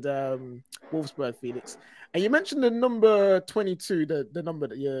joined Wolfsburg, Felix, and you mentioned the number 22, the number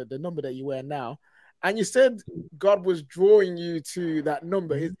that you wear now. And you said God was drawing you to that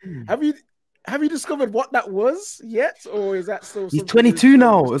number. Have you discovered what that was yet, or is that still? He's 22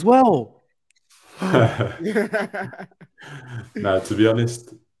 now as well. Now, to be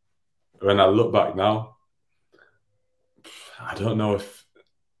honest, when I look back now, I don't know if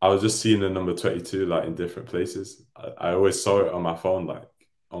I was just seeing the number 22 like in different places. I always saw it on my phone like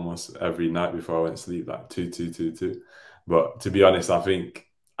almost every night before I went to sleep, like 2222. But to be honest,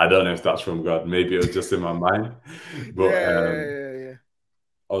 I don't know if that's from God. Maybe it was just in my mind. But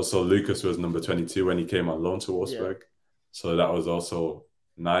also, Lucas was number 22 when he came on loan to Wolfsburg. Yeah. So that was also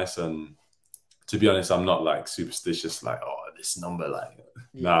nice. And to be honest, I'm not like superstitious, like, oh, this number, like,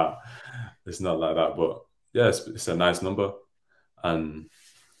 nah, it's not like that. But yeah, it's a nice number. And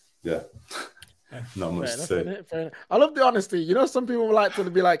yeah, not much to say. Fair enough. I love the honesty. You know, some people like to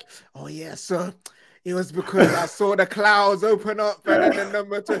be like, oh, yeah, so it was because I saw the clouds open up and then the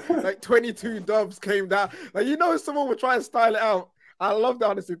number 22 doves came down. Like, you know, someone would try and style it out. I love the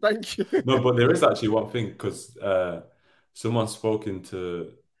honesty. Thank you. No, but there is actually one thing because someone spoke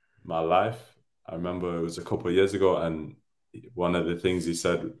into my life. I remember it was a couple of years ago, and one of the things he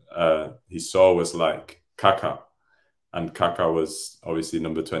said he saw was like Kaka, and Kaka was obviously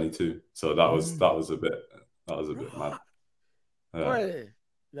number 22. So that was a bit mad.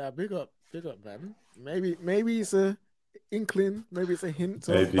 Yeah, big up, man. Maybe it's a inkling, maybe it's a hint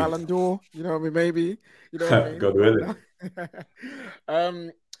of Maybe. Ballon d'Or. You know what I mean? Maybe, you know what I mean? God willing.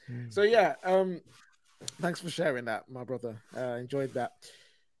 So yeah, thanks for sharing that, my brother. Enjoyed that.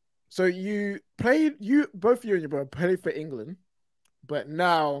 So both you and your brother played for England, but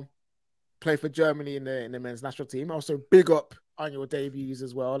now play for Germany in the men's national team. Also, big up on your debuts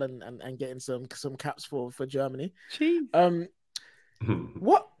as well, and getting some caps for Germany. Jeez.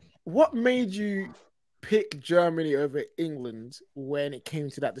 What made you pick Germany over England when it came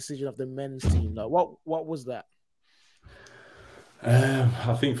to that decision of the men's team? Like, what was that?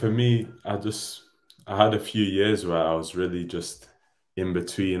 I think for me, I had a few years where I was really just in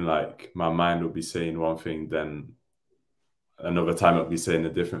between. Like my mind would be saying one thing, then another time it would be saying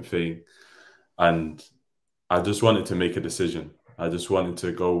a different thing, and I just wanted to make a decision. I just wanted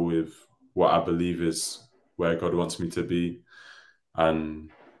to go with what I believe is where God wants me to be,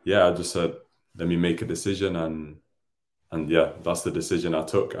 and yeah, I just said, let me make a decision, and yeah, that's the decision I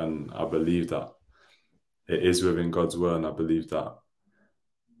took, and I believe that it is within God's will, and I believe that,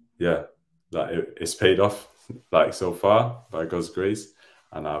 yeah, that it's paid off like so far by God's grace,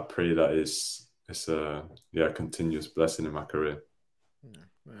 and I pray that it's a continuous blessing in my career. Yeah,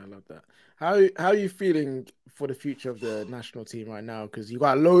 I love that. How are you feeling for the future of the national team right now? Because you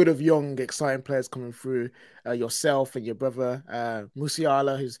got a load of young, exciting players coming through. Yourself and your brother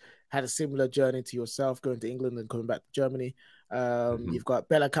Musiala, who's had a similar journey to yourself, going to England and coming back to Germany. You've got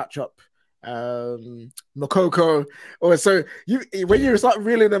Bella Ketchup, Makoko. So when you start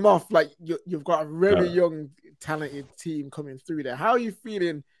reeling them off, like you've got a very young, talented team coming through there. How are you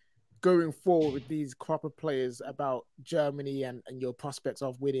feeling going forward with these crop of players about Germany and your prospects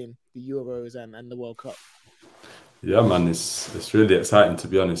of winning the Euros and the World Cup? Yeah, man, it's really exciting, to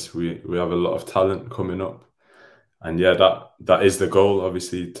be honest. We have a lot of talent coming up, and yeah, that is the goal,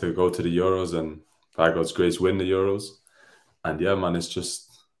 obviously, to go to the Euros and by God's grace win the Euros. And yeah, man, it's just,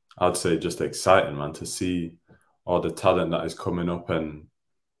 I'd say, just exciting, man, to see all the talent that is coming up, and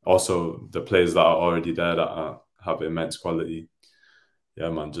also the players that are already there that have immense quality. Yeah,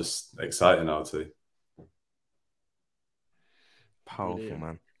 man, just exciting, I would say. Powerful, Brilliant.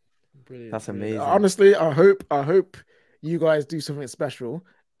 man. Brilliant. That's amazing. Honestly, I hope you guys do something special.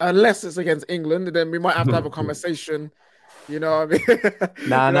 Unless it's against England, then we might have to have a conversation. You know what I mean?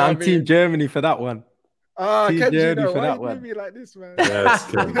 Nah, I'm Team Germany for that one. Team Germany for that one. Why you do me like this, man? Yes,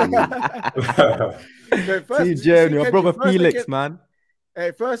 Team Germany, my brother Felix, man.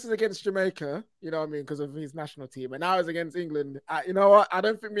 Hey, first is against Jamaica, you know what I mean, because of his national team, and now it's against England. You know what? I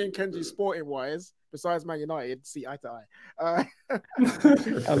don't think me and Kenji, sporting wise, besides Man United, see eye to eye.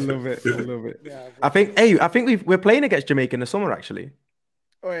 I love it. Yeah, I think we're playing against Jamaica in the summer, actually.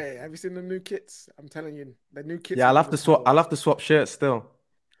 Oh, hey, have you seen the new kits? I'm telling you, the new kits. Yeah, I'll have to swap shirts still.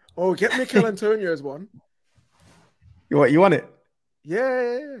 Oh, get Mikel Antonio's one. You want it?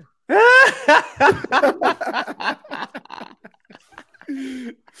 Yeah.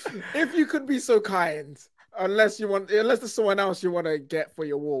 If you could be so kind, unless there's someone else you want to get for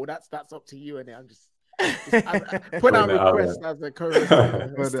your wall, that's up to you. And I'm just put out a request as a co-host.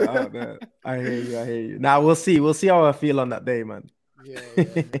 Put it out there. I hear you. Now we'll see how I feel on that day, man. Yeah.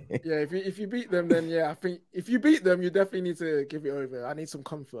 If you beat them, then yeah, I think if you beat them, you definitely need to give it over. I need some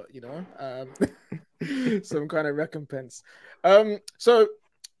comfort, you know, some kind of recompense. So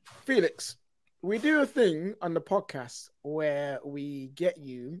Felix, we do a thing on the podcast where we get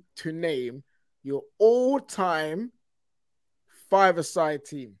you to name your all-time five-a-side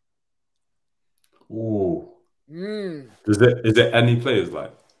team. Ooh. Is it any players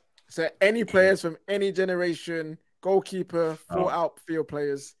like? So any players from any generation, goalkeeper, four outfield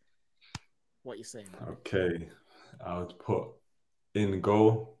players. What you saying? Okay. I would put in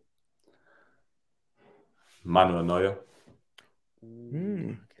goal Manuel Neuer.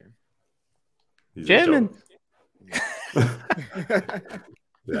 Okay. He's German.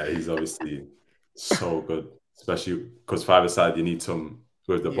 Yeah, he's obviously so good, especially because five-a-side you need some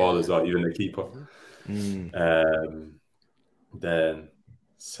with the ball as well, even the keeper. Then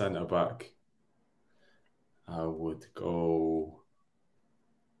centre back, I would go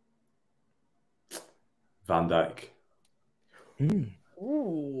Van Dijk.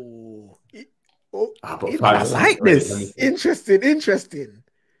 Ooh. I like this. Interesting.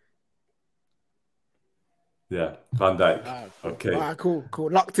 Yeah, Van Dijk. Cool. Okay.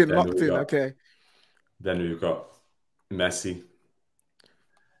 Cool. Locked in. Got, Okay. Then we've got Messi.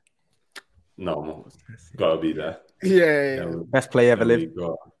 No, Messi. gotta be there. Yeah. Best player ever lived.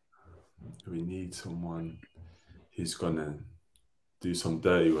 We need someone who's gonna do some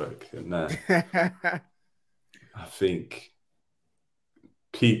dirty work in there. I think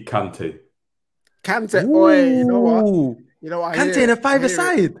Pete Kante. Kante, oi, you know what? You know what? Kante in a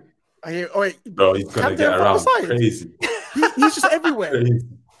five-a-side. I hear, oi, Bro, he's gonna get around crazy. He's just everywhere.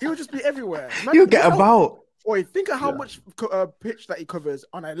 He'll just be everywhere. He'll get about. Oi, think of how much pitch that he covers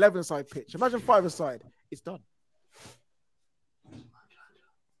on an 11-side pitch. Imagine 5-a-side. It's done.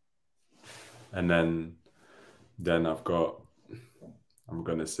 And then I'm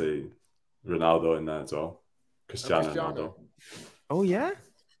gonna say Ronaldo in there as well. Cristiano Ronaldo. Oh yeah.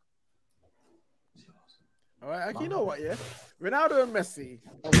 All right, you know what? Yeah, Ronaldo and Messi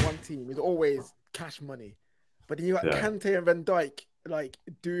on one team is always cash money, but then you got Kante and Van Dijk like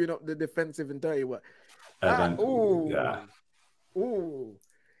doing up the defensive and dirty work. Yo,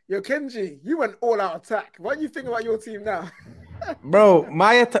 Kenji, you went all out attack. What do you think about your team now? Bro,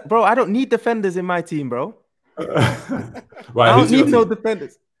 bro, I don't need defenders in my team, bro. Right, I don't need no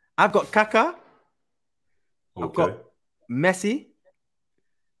defenders. I've got Kaká. Okay. I've got Messi.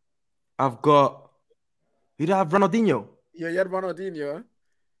 I've got who did I have? Ronaldinho. Yeah, you had Ronaldinho.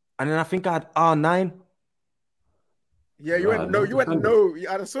 And then I think I had R9. Yeah, you went no.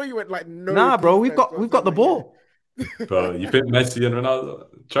 I saw you went like no. Nah, bro, we've got the ball. Bro, you think Messi and Ronaldo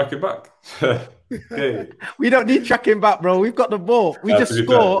track it back? Okay. We don't need tracking back, bro. We've got the ball. We just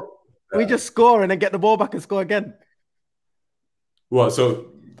score. We just score and then get the ball back and score again. What?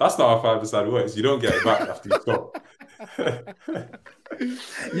 So that's not how 5-a-side works. You don't get it back after you score.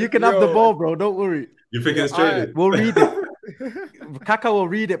 You can have the ball, bro. Don't worry. You think it's traded? We'll read it. Kaká will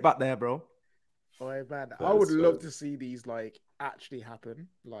read it back there, bro. Oh man, I would love to see these like actually happen.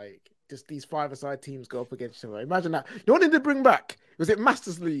 Like just these 5-a-side teams go up against each other. Imagine that. You know what they did bring back? Was it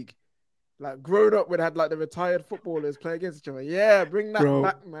Masters League? Like grown up when had like the retired footballers play against each other. Yeah, bring that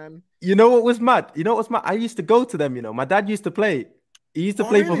back, man. You know what was mad? I used to go to them, my dad used to play. He used to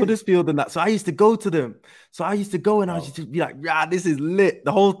play for Huddersfield and that. So I used to go to them. So I used to go and I used to be like, yeah, this is lit.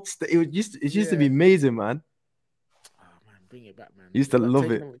 The whole it used to be amazing, man. Oh man, bring it back, man. Used to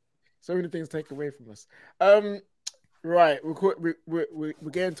love it. So many things taken away from us. Right, we're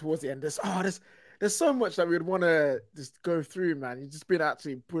getting towards the end. There's so much that we would want to just go through, man. You've just been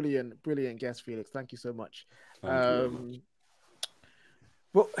actually brilliant guest, Felix. Thank you so much. Thank you.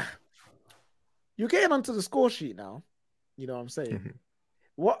 But you're getting onto the score sheet now. You know what I'm saying? Mm-hmm.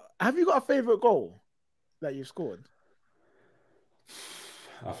 What have you got a favorite goal that you've scored?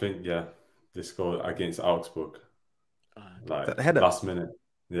 I think this goal against Augsburg. Like header? Last minute.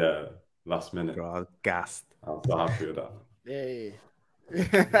 Yeah, last minute. Bro, I was gassed. I was so happy with that. Hey.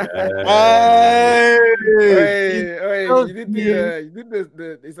 Hey! You did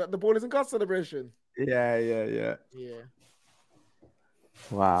the is that the ball is in God celebration? Yeah.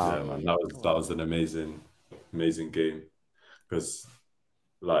 Wow. Yeah, man, that was an amazing game. Because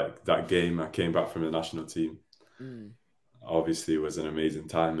like that game, I came back from the national team. Obviously, it was an amazing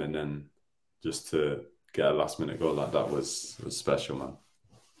time, and then just to get a last-minute goal like that was special, man.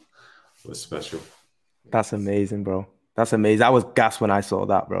 It was special. That's amazing, bro. That's amazing. I was gassed when I saw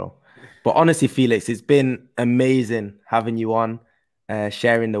that, bro. But honestly, Felix, it's been amazing having you on,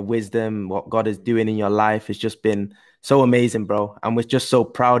 sharing the wisdom, what God is doing in your life. It's just been so amazing, bro. And we're just so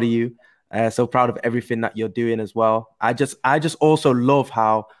proud of you. So proud of everything that you're doing as well. I just also love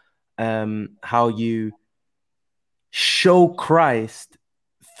how you show Christ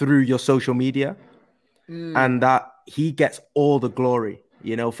through your social media, and that He gets all the glory,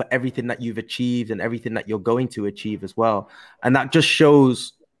 for everything that you've achieved and everything that you're going to achieve as well. And that just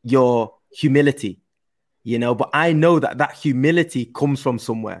shows your humility, But I know that humility comes from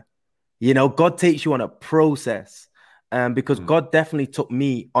somewhere. God takes you on a process. Because God definitely took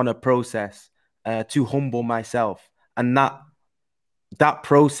me on a process to humble myself. And that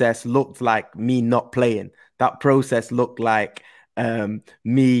process looked like me not playing. That process looked like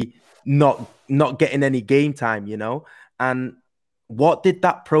me not getting any game time, And what did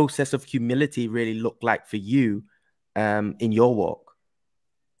that process of humility really look like for you in your walk?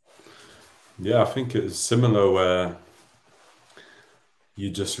 Yeah, I think it's similar where you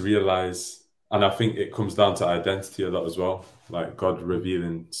just realize... And I think it comes down to identity a lot as well. Like God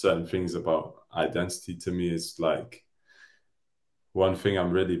revealing certain things about identity to me is like one thing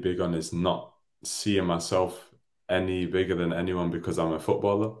I'm really big on is not seeing myself any bigger than anyone because I'm a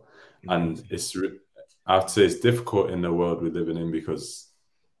footballer. And I'd say it's difficult in the world we're living in because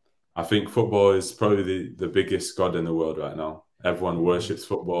I think football is probably the biggest god in the world right now. Everyone worships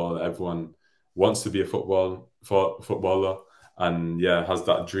football. Everyone wants to be a footballer, and yeah, has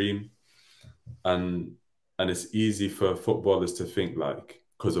that dream. And it's easy for footballers to think like,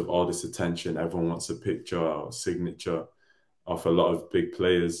 because of all this attention, everyone wants a picture or signature of a lot of big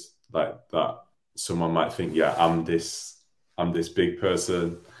players like that. Someone might think, yeah, I'm this big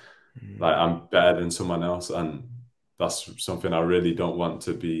person, like I'm better than someone else, and that's something I really don't want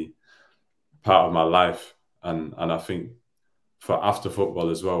to be part of my life. And I think for after football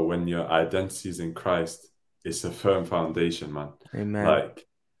as well, when your identity is in Christ, it's a firm foundation, man. Amen. Like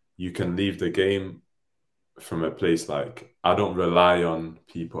you can leave the game from a place like, I don't rely on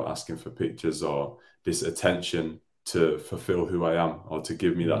people asking for pictures or this attention to fulfill who I am or to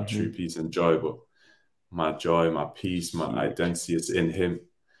give me that true peace and joy. But my joy, my peace, my identity is in him.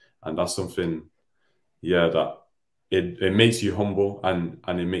 And that's something, yeah, that it makes you humble, and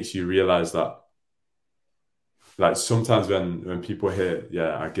it makes you realize that, like, sometimes when people hear,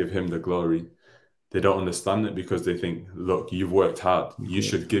 yeah, I give him the glory, they don't understand it because they think, look, you've worked hard. You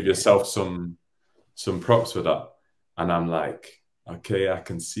should give yourself some props for that. And I'm like, okay, I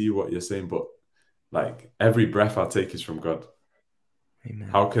can see what you're saying, but like every breath I take is from God. Amen.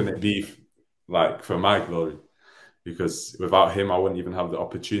 How can it be like for my glory? Because without him, I wouldn't even have the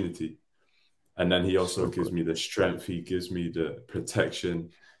opportunity. And then he also gives me the strength. He gives me the protection.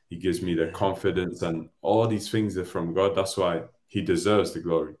 He gives me the confidence, and all these things are from God. That's why he deserves the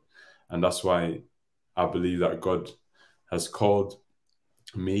glory. And that's why I believe that God has called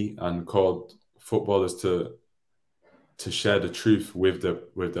me and called footballers to share the truth with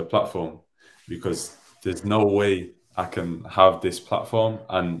the platform, because there's no way I can have this platform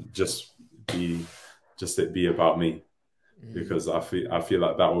and just it be about me, because I feel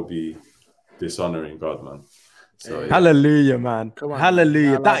like that would be dishonoring God, man. So yeah. Hallelujah, man. Come on,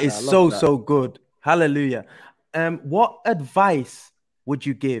 hallelujah. man. That is so good. Hallelujah. What advice would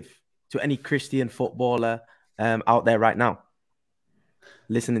you give to any Christian footballer out there right now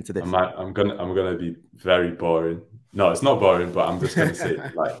listening to this? I'm gonna be very boring. No, it's not boring, but I'm just gonna say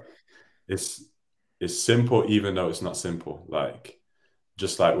like it's simple, even though it's not simple. Like,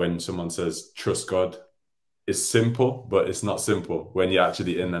 just like when someone says trust God, it's simple, but it's not simple when you're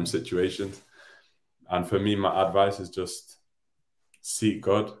actually in them situations. And for me, my advice is just seek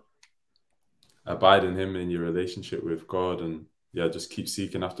God, abide in him, in your relationship with God, and yeah, just keep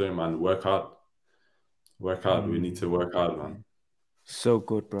seeking after him and work hard. We need to work hard, man. So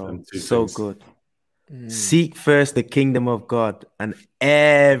good, bro. So good. Seek first the kingdom of God, and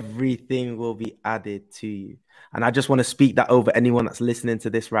everything will be added to you. And I just want to speak that over anyone that's listening to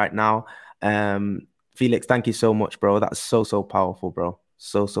this right now. Felix, thank you so much, bro. That's so powerful, bro.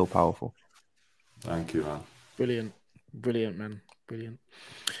 So powerful. Thank you, man. Brilliant, man. Brilliant.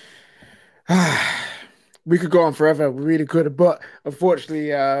 We could go on forever. We really could, but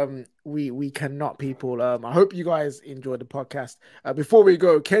unfortunately, we cannot, people. I hope you guys enjoyed the podcast. Before we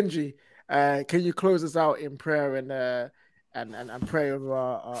go, Kenji, can you close us out in prayer and pray over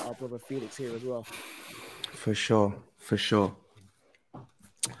our brother Felix here as well? For sure.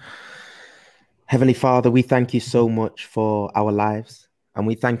 Heavenly Father, we thank you so much for our lives, and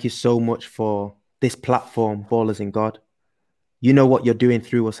we thank you so much for this platform, Ballers in God. You know what you're doing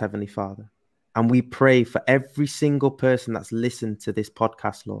through us, Heavenly Father. And we pray for every single person that's listened to this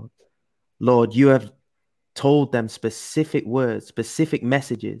podcast, Lord. Lord, you have told them specific words, specific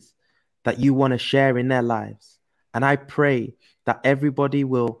messages that you want to share in their lives. And I pray that everybody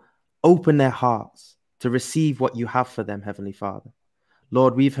will open their hearts to receive what you have for them, Heavenly Father.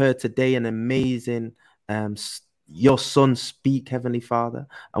 Lord, we've heard today an amazing your son speak, Heavenly Father,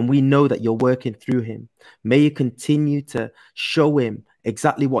 and we know that you're working through him. May you continue to show him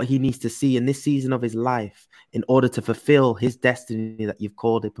exactly what he needs to see in this season of his life in order to fulfill his destiny that you've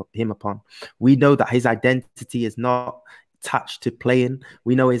called him upon. We know that his identity is not attached to playing.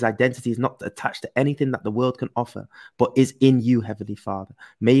 We know his identity is not attached to anything that the world can offer, but is in you, Heavenly Father.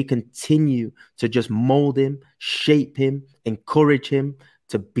 May you continue to just mold him, shape him, encourage him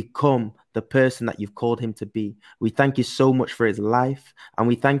to become the person that you've called him to be. We thank you so much for his life, and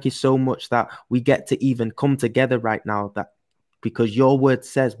we thank you so much that we get to even come together right now, that because your word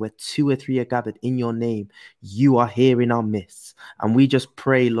says where 2 or 3 are gathered in your name, you are here in our midst. And we just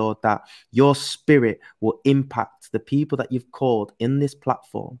pray, Lord, that your spirit will impact the people that you've called in this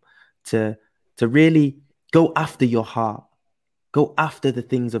platform to really go after your heart, go after the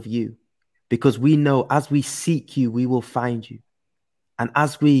things of you, because we know as we seek you, we will find you. And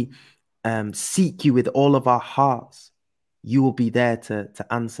as we seek you with all of our hearts, you will be there to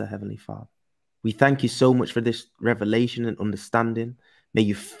answer, Heavenly Father. We thank you so much for this revelation and understanding. May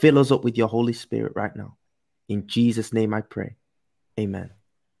you fill us up with your Holy Spirit right now. In Jesus' name I pray. Amen.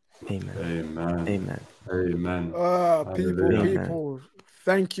 Amen. Amen. Amen. Amen. People,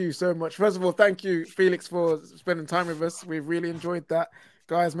 thank you so much. First of all, thank you, Felix, for spending time with us. We really enjoyed that.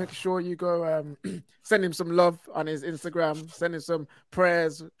 Guys, make sure you go send him some love on his Instagram. Send him some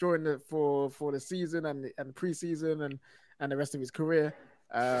prayers during for the season and pre-season and the rest of his career.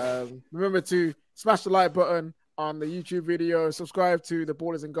 Remember to smash the like button on the YouTube video. Subscribe to the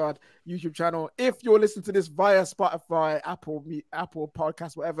Ballers in God YouTube channel. If you're listening to this via Spotify, Apple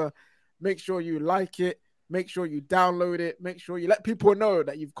Podcast, whatever, make sure you like it. Make sure you download it. Make sure you let people know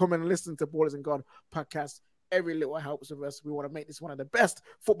that you've come and listened to Ballers in God podcast. Every little helps with us. We want to make this one of the best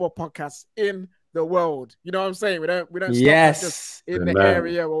football podcasts in the world. You know what I'm saying? We don't stop just in the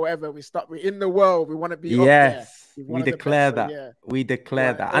area or whatever. We're in the world. We want to be up there. We declare that. Yeah. We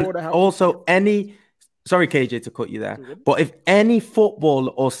declare that. And also sorry, KJ, to cut you there. But if any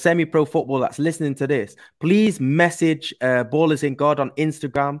football or semi-pro football that's listening to this, please message Ballers in God on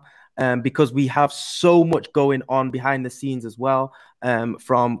Instagram. Because we have so much going on behind the scenes as well,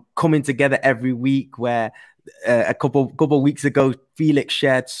 from coming together every week, where a couple of weeks ago, Felix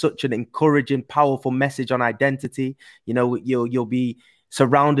shared such an encouraging, powerful message on identity. You know, you'll be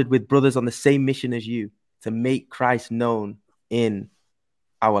surrounded with brothers on the same mission as you to make Christ known in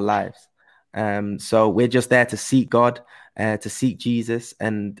our lives. So we're just there to seek God, to seek Jesus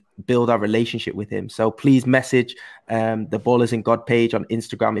and build our relationship with him. So please message the Ballers in God page on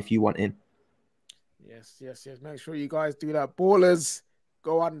Instagram if you want in. Yes. Make sure you guys do that. Ballers,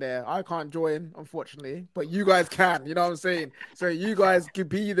 go on there. I can't join, unfortunately, but you guys can. You know what I'm saying? So you guys can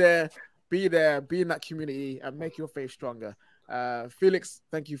be there, be in that community and make your faith stronger. Felix,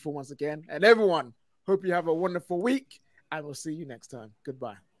 thank you for once again. And everyone, hope you have a wonderful week. I will see you next time.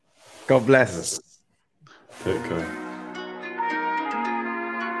 Goodbye. God bless. Take care.